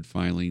ever did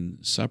filing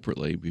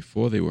separately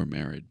before they were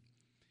married.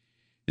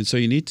 And so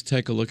you need to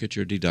take a look at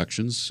your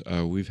deductions.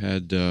 We've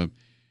had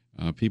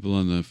people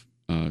on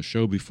the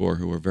show before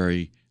who are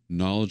very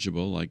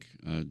knowledgeable, like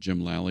Jim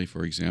Lally,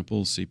 for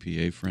example,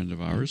 CPA friend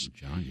of ours.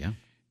 John, yeah.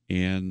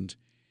 And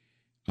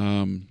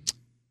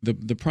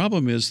the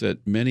problem is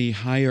that many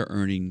higher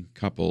earning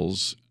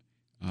couples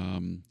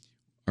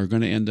are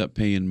going to end up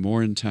paying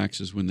more in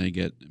taxes when they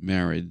get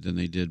married than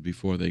they did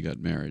before they got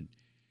married.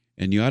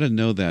 And you ought to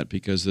know that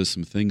because there's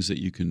some things that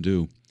you can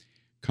do.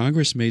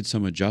 Congress made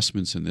some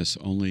adjustments in this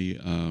only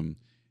in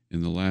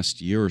the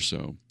last year or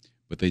so,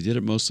 but they did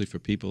it mostly for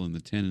people in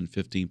the 10 and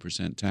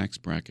 15% tax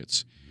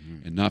brackets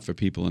and not for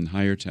people in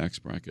higher tax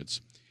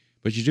brackets.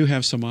 But you do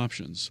have some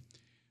options.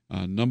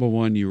 Number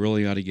one, you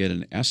really ought to get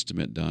an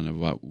estimate done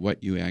about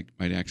what you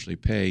might actually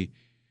pay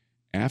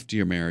after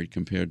you're married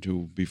compared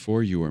to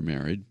before you were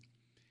married.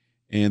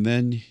 And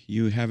then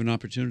you have an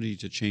opportunity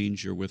to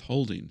change your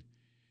withholding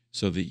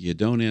so that you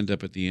don't end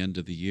up at the end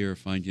of the year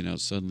finding out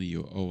suddenly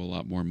you owe a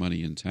lot more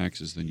money in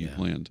taxes than you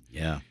planned.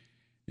 Yeah.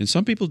 And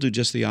some people do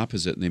just the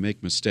opposite, and they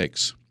make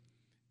mistakes.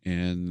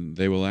 And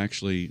they will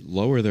actually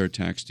lower their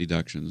tax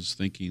deductions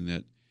thinking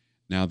that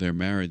now they're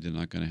married, they're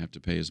not going to have to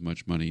pay as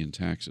much money in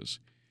taxes.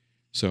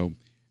 So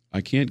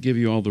I can't give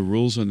you all the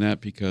rules on that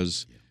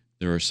because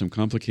there are some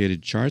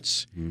complicated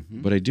charts,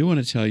 but I do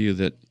want to tell you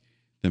that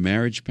the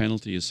marriage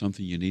penalty is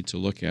something you need to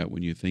look at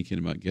when you're thinking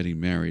about getting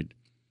married.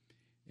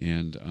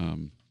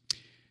 And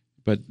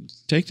but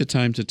take the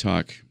time to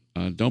talk.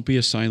 Don't be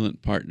a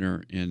silent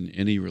partner in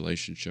any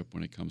relationship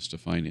when it comes to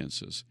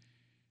finances.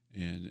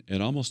 And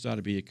it almost ought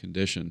to be a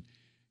condition.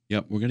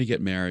 Yep, we're going to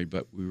get married,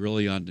 but we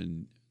really ought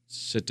to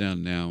sit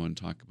down now and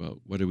talk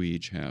about what do we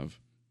each have.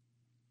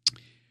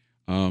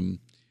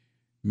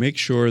 Make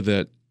sure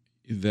that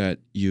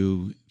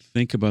you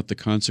think about the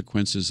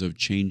consequences of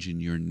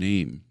changing your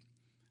name.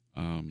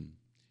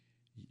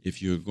 If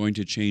you're going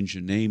to change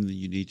your name, then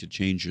you need to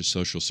change your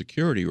Social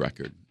Security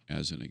record,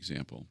 as an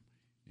example.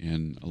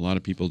 And a lot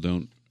of people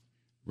don't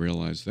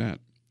realize that.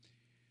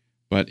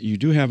 But you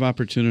do have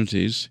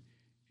opportunities,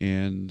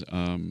 and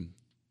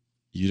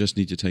you just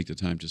need to take the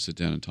time to sit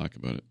down and talk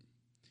about it.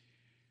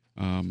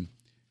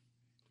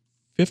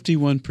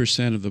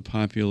 51% of the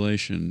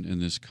population in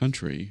this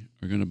country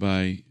are going to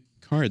buy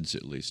cards,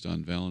 at least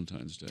on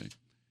Valentine's Day.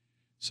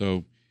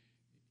 So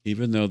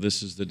even though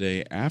this is the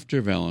day after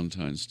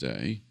Valentine's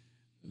Day,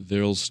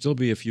 there'll still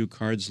be a few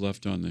cards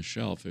left on the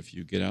shelf if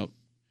you get out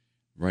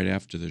right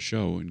after the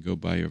show and go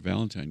buy your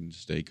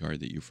Valentine's Day card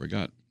that you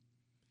forgot.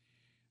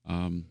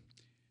 9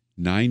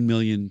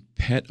 million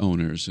pet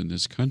owners in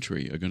this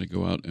country are going to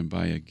go out and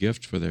buy a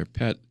gift for their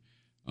pet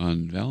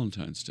on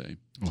Valentine's Day.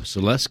 Oh,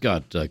 Celeste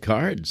got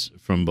cards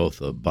from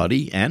both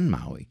Buddy and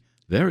Maui.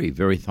 Very,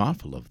 very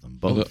thoughtful of them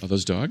both. Are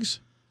those dogs?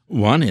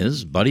 One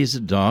is Buddy's a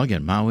dog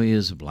and Maui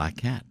is a black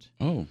cat.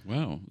 Oh,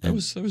 wow. That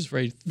was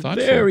very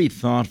thoughtful. Very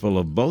thoughtful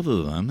of both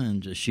of them,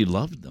 and she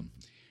loved them.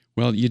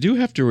 Well, you do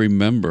have to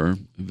remember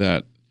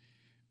that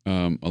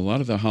a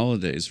lot of the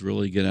holidays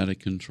really get out of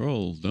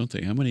control, don't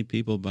they? How many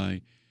people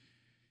buy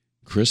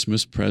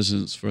Christmas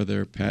presents for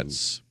their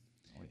pets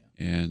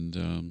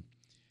and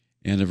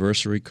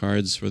anniversary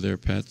cards for their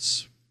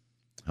pets?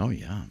 Oh,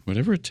 yeah.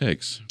 Whatever it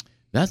takes.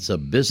 That's a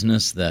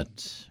business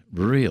that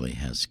really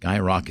has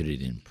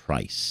skyrocketed in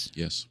price.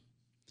 Yes.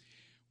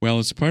 Well,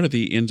 it's part of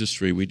the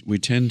industry. We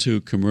tend to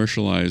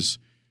commercialize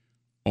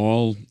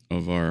all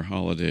of our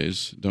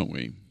holidays, don't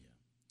we?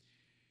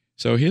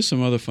 So here's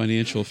some other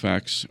financial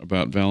facts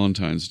about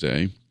Valentine's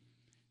Day.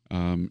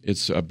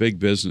 It's a big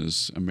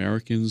business.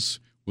 Americans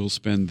will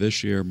spend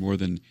this year more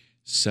than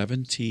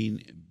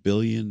 $17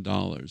 billion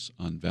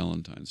on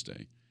Valentine's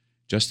Day,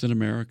 just in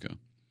America.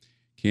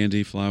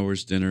 Candy,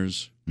 flowers,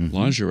 dinners,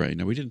 lingerie.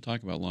 Now, we didn't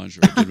talk about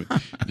lingerie, did we?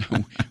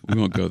 No, we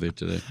won't go there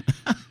today.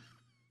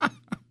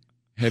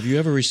 Have you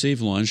ever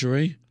received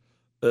lingerie?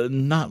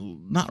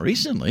 Not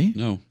recently.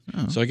 No.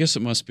 Oh. So I guess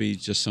it must be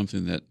just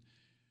something that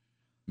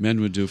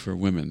men would do for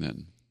women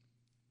then.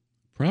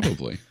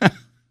 Probably.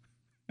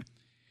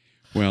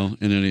 Well,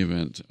 in any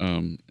event,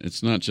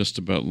 it's not just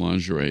about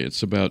lingerie.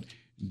 It's about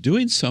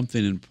doing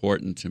something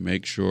important to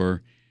make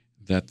sure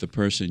that the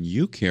person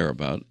you care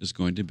about is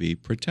going to be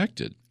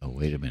protected. Oh,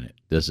 wait a minute.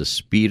 Does a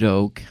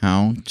Speedo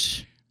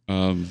count?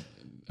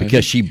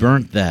 Because she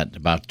burnt that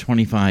about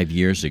 25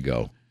 years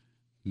ago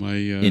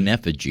in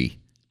effigy.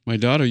 My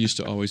daughter used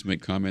to always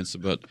make comments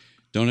about,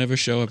 don't ever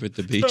show up at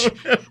the beach in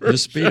a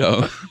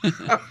Speedo.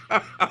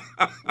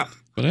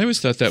 But I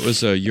always thought that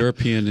was a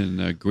European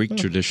and Greek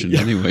tradition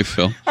anyway,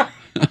 Phil.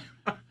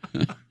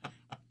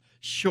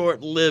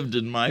 Short-lived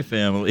in my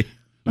family.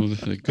 Well,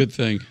 a good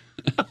thing.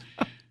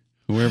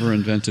 Whoever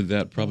invented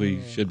that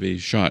probably should be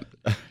shot.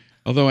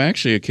 Although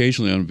actually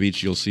occasionally on the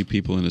beach you'll see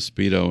people in a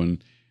Speedo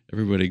and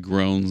everybody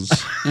groans.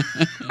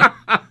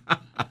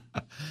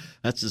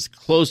 That's as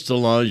close to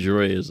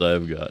lingerie as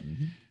I've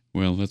gotten.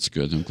 Well, that's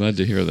good. I'm glad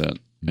to hear that.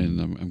 And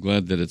I'm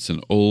glad that it's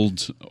an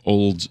old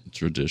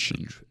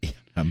tradition.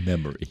 A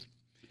memory.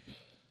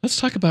 Let's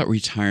talk about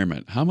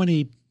retirement. How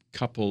many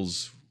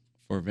couples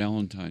for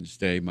Valentine's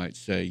Day might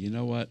say, you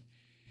know what,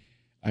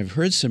 I've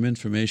heard some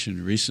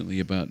information recently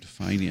about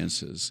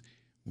finances.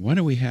 Why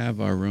don't we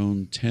have our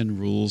own 10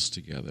 rules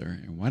together?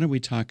 And why don't we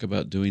talk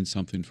about doing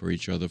something for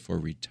each other for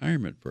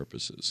retirement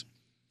purposes?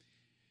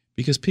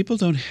 Because people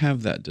don't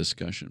have that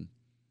discussion.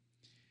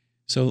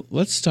 So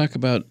let's talk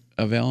about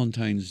a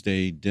Valentine's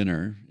Day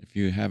dinner. If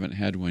you haven't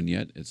had one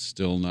yet, it's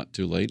still not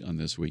too late on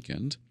this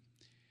weekend.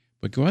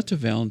 But go out to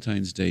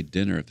Valentine's Day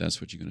dinner, if that's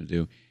what you're going to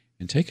do,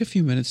 and take a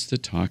few minutes to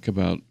talk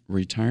about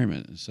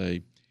retirement and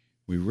say,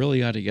 we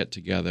really ought to get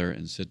together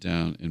and sit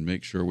down and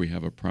make sure we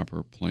have a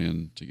proper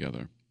plan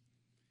together.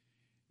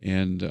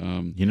 And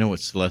you know what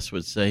Celeste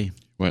would say?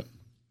 What?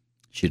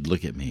 She'd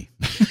look at me.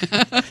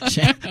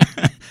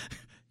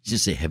 She'd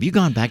say, have you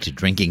gone back to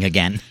drinking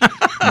again?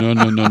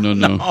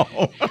 No.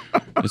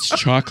 It's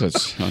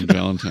chocolates on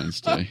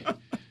Valentine's Day.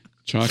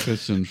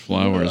 Chocolates and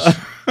flowers.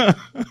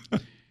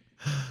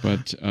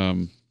 But,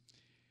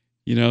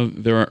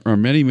 there are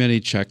many,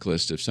 many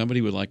checklists. If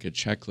somebody would like a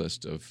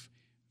checklist of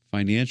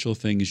financial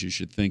things you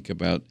should think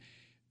about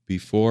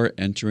before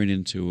entering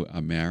into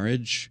a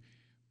marriage,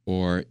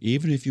 or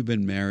even if you've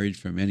been married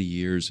for many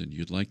years and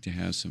you'd like to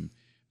have some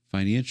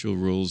financial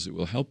rules that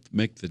will help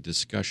make the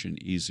discussion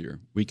easier,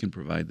 we can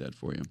provide that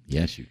for you.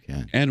 Yes, you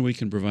can. And we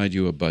can provide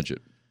you a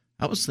budget.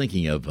 I was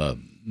thinking of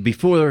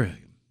before,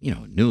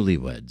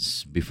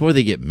 newlyweds, before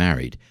they get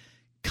married,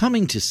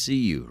 coming to see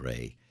you,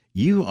 Ray.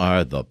 You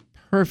are the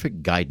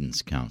perfect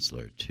guidance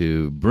counselor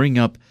to bring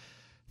up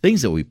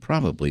things that we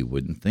probably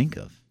wouldn't think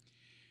of.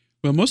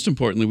 Well, most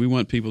importantly, we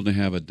want people to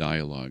have a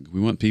dialogue. We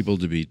want people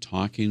to be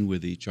talking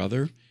with each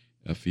other.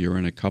 If you're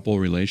in a couple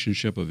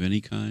relationship of any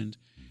kind,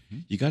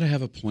 you got to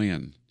have a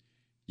plan.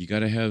 You got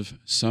to have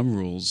some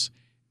rules.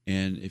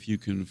 And if you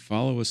can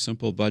follow a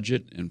simple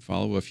budget and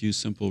follow a few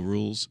simple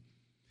rules,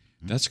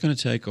 that's going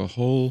to take a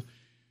whole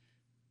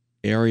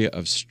area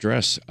of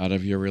stress out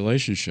of your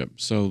relationship.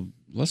 So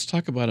let's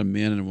talk about a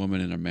man and a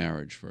woman in a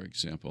marriage, for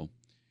example.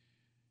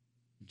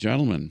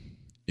 Gentlemen,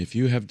 if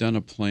you have done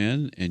a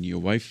plan and your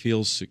wife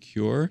feels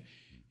secure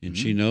and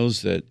she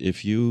knows that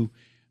if you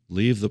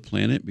leave the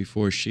planet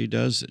before she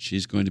does, that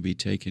she's going to be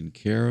taken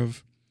care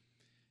of,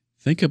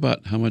 think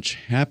about how much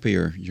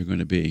happier you're going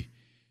to be.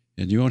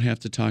 And you won't have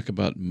to talk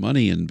about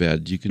money in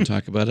bed. You can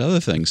talk about other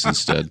things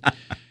instead.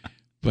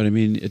 But,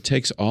 it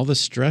takes all the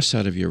stress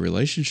out of your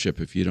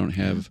relationship if you don't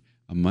have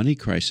a money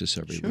crisis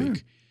every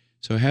week.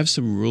 So have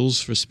some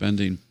rules for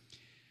spending.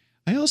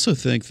 I also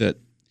think that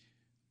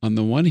on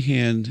the one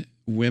hand,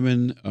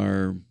 women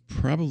are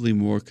probably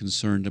more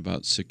concerned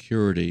about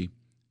security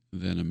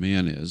than a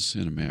man is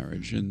in a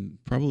marriage, and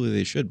probably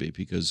they should be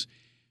because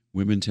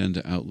women tend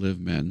to outlive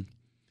men.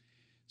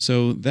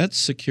 So that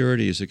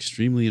security is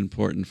extremely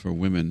important for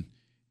women,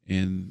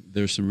 and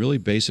there's some really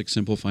basic,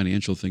 simple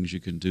financial things you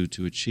can do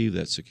to achieve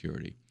that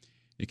security.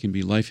 It can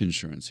be life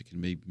insurance. It can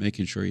be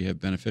making sure you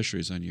have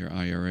beneficiaries on your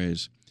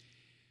IRAs.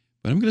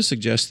 But I'm going to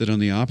suggest that on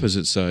the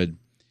opposite side,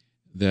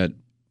 that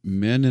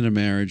men in a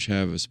marriage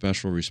have a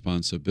special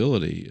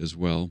responsibility as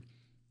well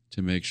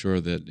to make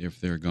sure that if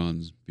they're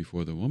gone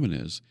before the woman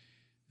is,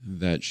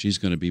 that she's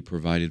going to be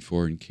provided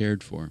for and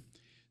cared for.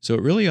 So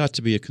it really ought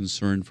to be a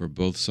concern for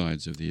both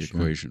sides of the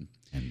equation.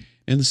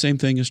 And the same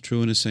thing is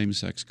true in a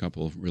same-sex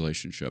couple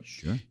relationship.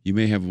 You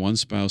may have one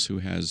spouse who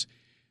has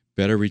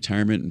better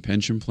retirement and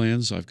pension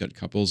plans. I've got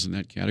couples in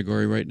that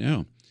category right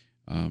now.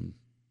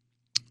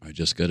 I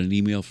just got an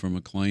email from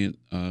a client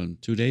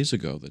 2 days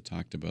ago that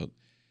talked about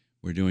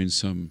we're doing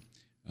some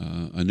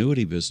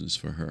annuity business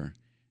for her,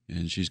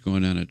 and she's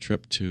going on a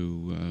trip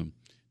to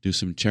do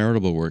some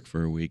charitable work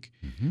for a week.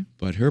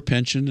 But her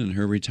pension and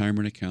her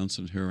retirement accounts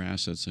and her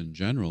assets in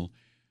general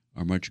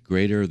are much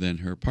greater than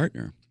her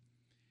partner.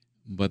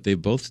 But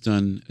they've both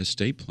done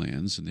estate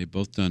plans and they've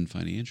both done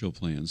financial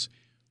plans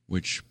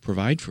which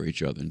provide for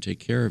each other and take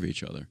care of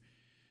each other.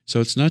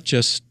 So it's not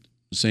just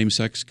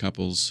same-sex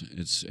couples,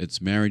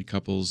 it's married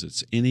couples,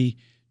 it's any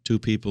two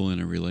people in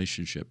a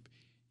relationship.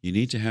 You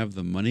need to have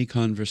the money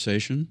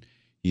conversation.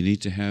 You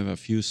need to have a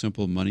few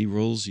simple money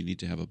rules. You need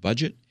to have a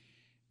budget.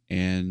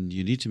 And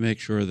you need to make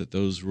sure that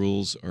those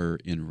rules are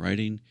in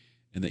writing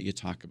and that you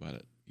talk about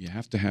it. You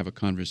have to have a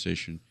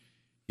conversation.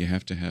 You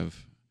have to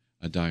have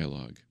a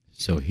dialogue.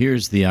 So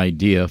here's the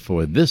idea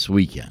for this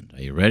weekend.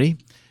 Are you ready?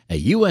 A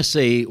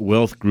USA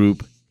Wealth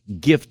Group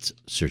gift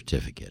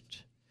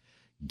certificate.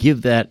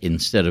 Give that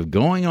instead of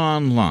going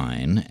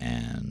online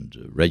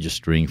and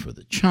registering for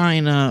the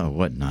China or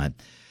whatnot.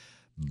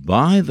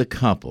 Buy the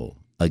couple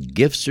a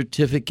gift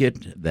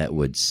certificate that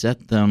would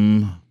set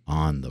them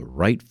on the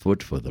right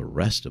foot for the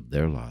rest of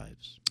their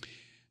lives.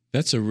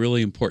 That's a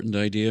really important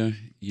idea.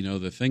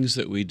 The things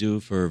that we do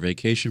for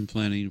vacation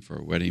planning,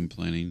 for wedding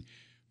planning,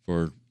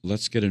 for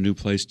let's get a new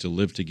place to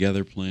live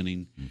together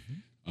planning,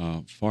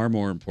 far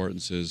more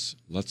importance is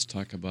let's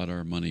talk about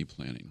our money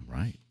planning.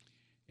 Right.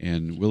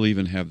 And we'll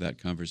even have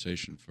that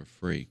conversation for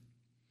free.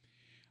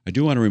 I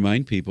do want to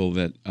remind people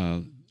that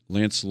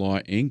Lance Law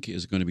Inc.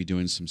 is going to be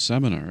doing some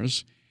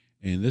seminars,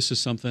 and this is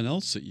something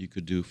else that you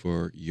could do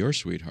for your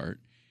sweetheart.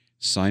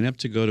 Sign up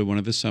to go to one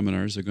of the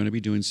seminars. They're going to be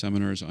doing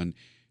seminars on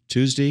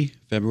Tuesday,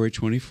 February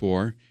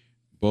 24,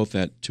 both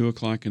at 2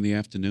 o'clock in the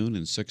afternoon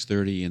and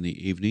 6:30 in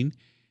the evening,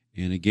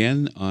 and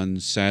again on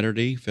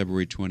Saturday,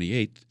 February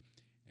 28th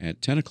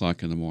at 10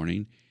 o'clock in the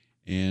morning.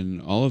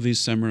 And all of these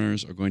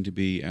seminars are going to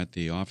be at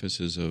the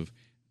offices of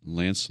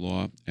Lance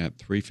Law at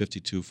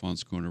 352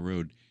 Fons Corner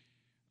Road.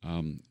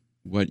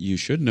 What you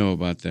should know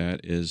about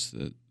that is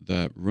that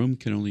the room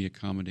can only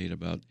accommodate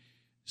about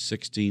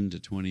 16 to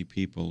 20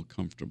 people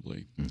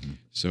comfortably. Mm-hmm.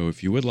 So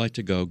if you would like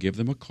to go, give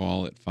them a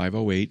call at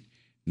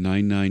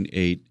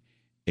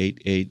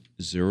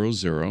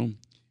 508-998-8800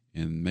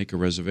 and make a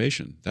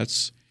reservation.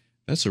 That's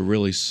a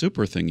really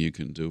super thing you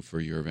can do for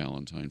your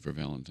Valentine for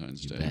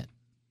Valentine's Day. Bet.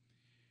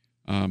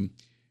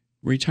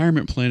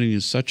 Retirement planning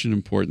is such an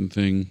important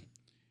thing.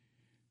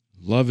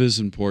 Love is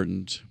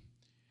important.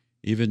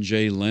 Even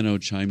Jay Leno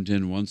chimed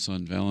in once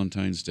on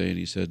Valentine's Day, and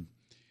he said,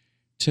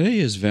 "Today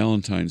is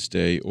Valentine's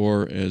Day,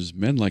 or as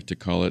men like to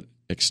call it,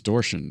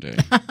 extortion day."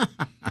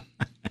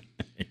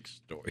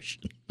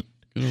 Extortion.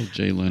 Good old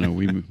Jay Leno.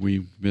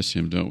 We miss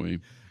him, don't we?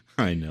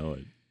 I know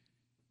it.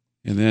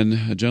 And then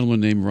a gentleman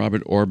named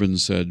Robert Orban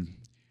said,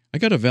 "I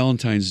got a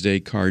Valentine's Day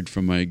card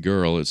from my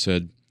girl. It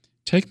said,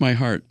 'Take my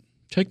heart,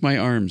 take my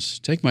arms,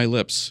 take my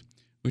lips,'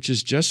 which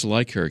is just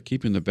like her,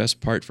 keeping the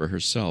best part for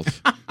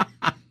herself."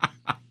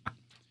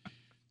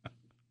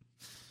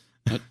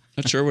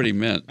 Not sure what he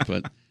meant,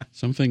 but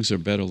some things are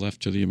better left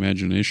to the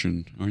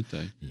imagination, aren't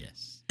they?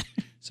 Yes.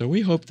 So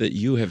we hope that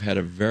you have had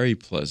a very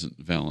pleasant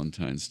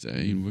Valentine's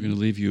Day, and we're going to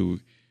leave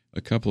you a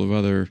couple of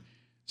other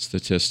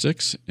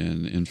statistics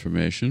and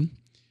information.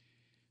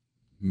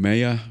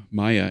 Maya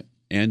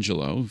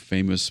Angelou,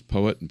 famous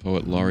poet and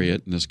poet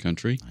laureate in this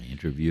country. I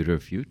interviewed her a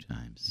few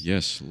times.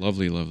 Yes,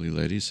 lovely, lovely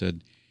lady,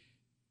 said,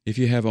 "If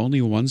you have only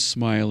one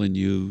smile in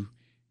you,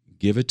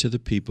 give it to the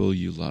people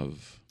you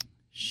love."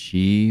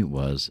 She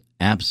was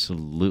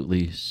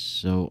absolutely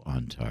so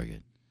on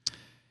target.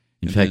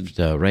 In fact,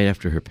 right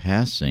after her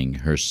passing,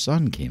 her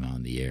son came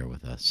on the air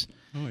with us.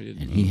 Oh, I didn't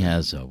know and he that.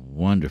 has a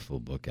wonderful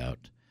book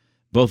out.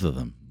 Both of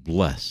them,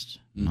 blessed.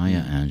 Mm-hmm.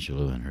 Maya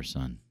Angelou and her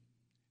son.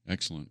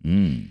 Excellent.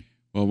 Mm.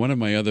 Well, one of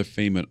my other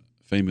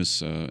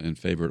famous and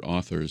favorite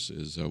authors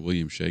is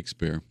William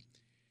Shakespeare,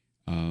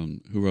 who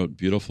wrote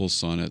beautiful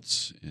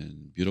sonnets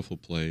and beautiful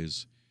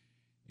plays.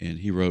 And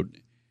he wrote,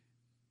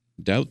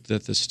 "Doubt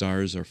that the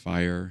stars are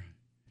fire,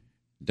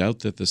 doubt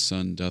that the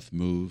sun doth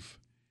move,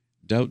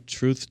 doubt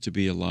truth to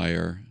be a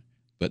liar,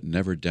 but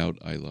never doubt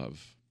I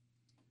love."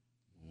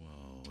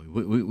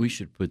 Whoa. We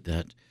should put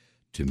that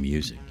to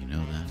music. You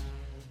know that?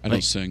 I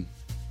don't sing.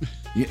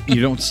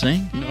 You don't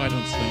sing? No, I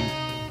don't sing.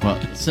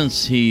 Well,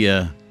 since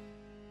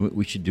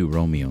we should do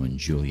Romeo and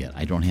Juliet.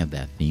 I don't have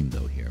that theme,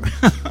 though, here.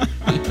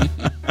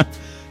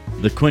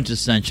 The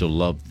quintessential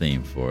love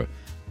theme for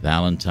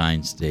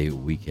Valentine's Day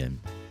weekend.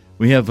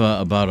 We have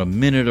about a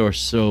minute or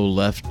so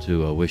left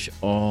to wish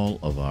all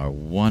of our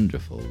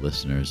wonderful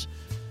listeners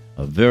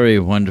a very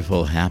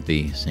wonderful,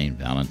 happy St.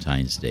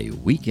 Valentine's Day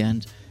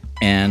weekend.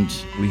 And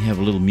we have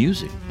a little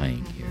music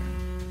playing here.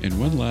 And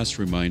one last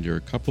reminder,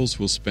 couples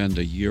will spend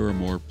a year or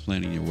more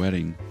planning a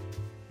wedding,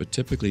 but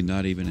typically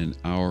not even an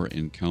hour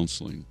in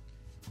counseling.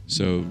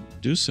 So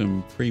do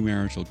some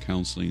premarital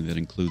counseling that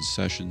includes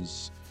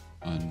sessions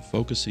on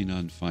focusing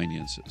on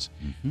finances.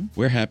 Mm-hmm.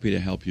 We're happy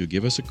to help you.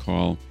 Give us a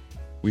call.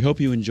 We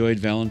hope you enjoyed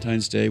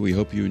Valentine's Day. We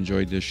hope you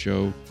enjoyed this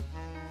show.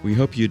 We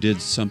hope you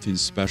did something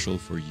special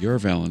for your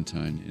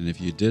Valentine. And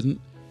if you didn't,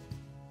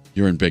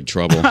 you're in big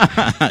trouble.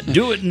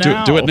 Do it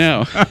now. Do it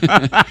now.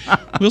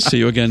 We'll see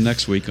you again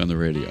next week on the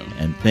radio.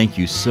 And thank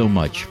you so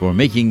much for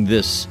making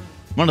this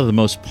one of the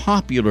most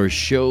popular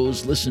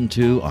shows listened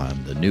to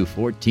on the new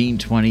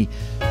 1420.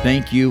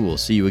 Thank you. We'll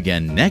see you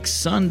again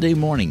next Sunday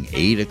morning,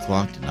 8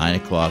 o'clock to 9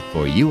 o'clock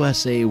for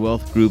USA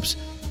Wealth Group's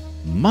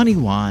Money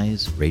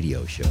Wise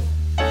radio show.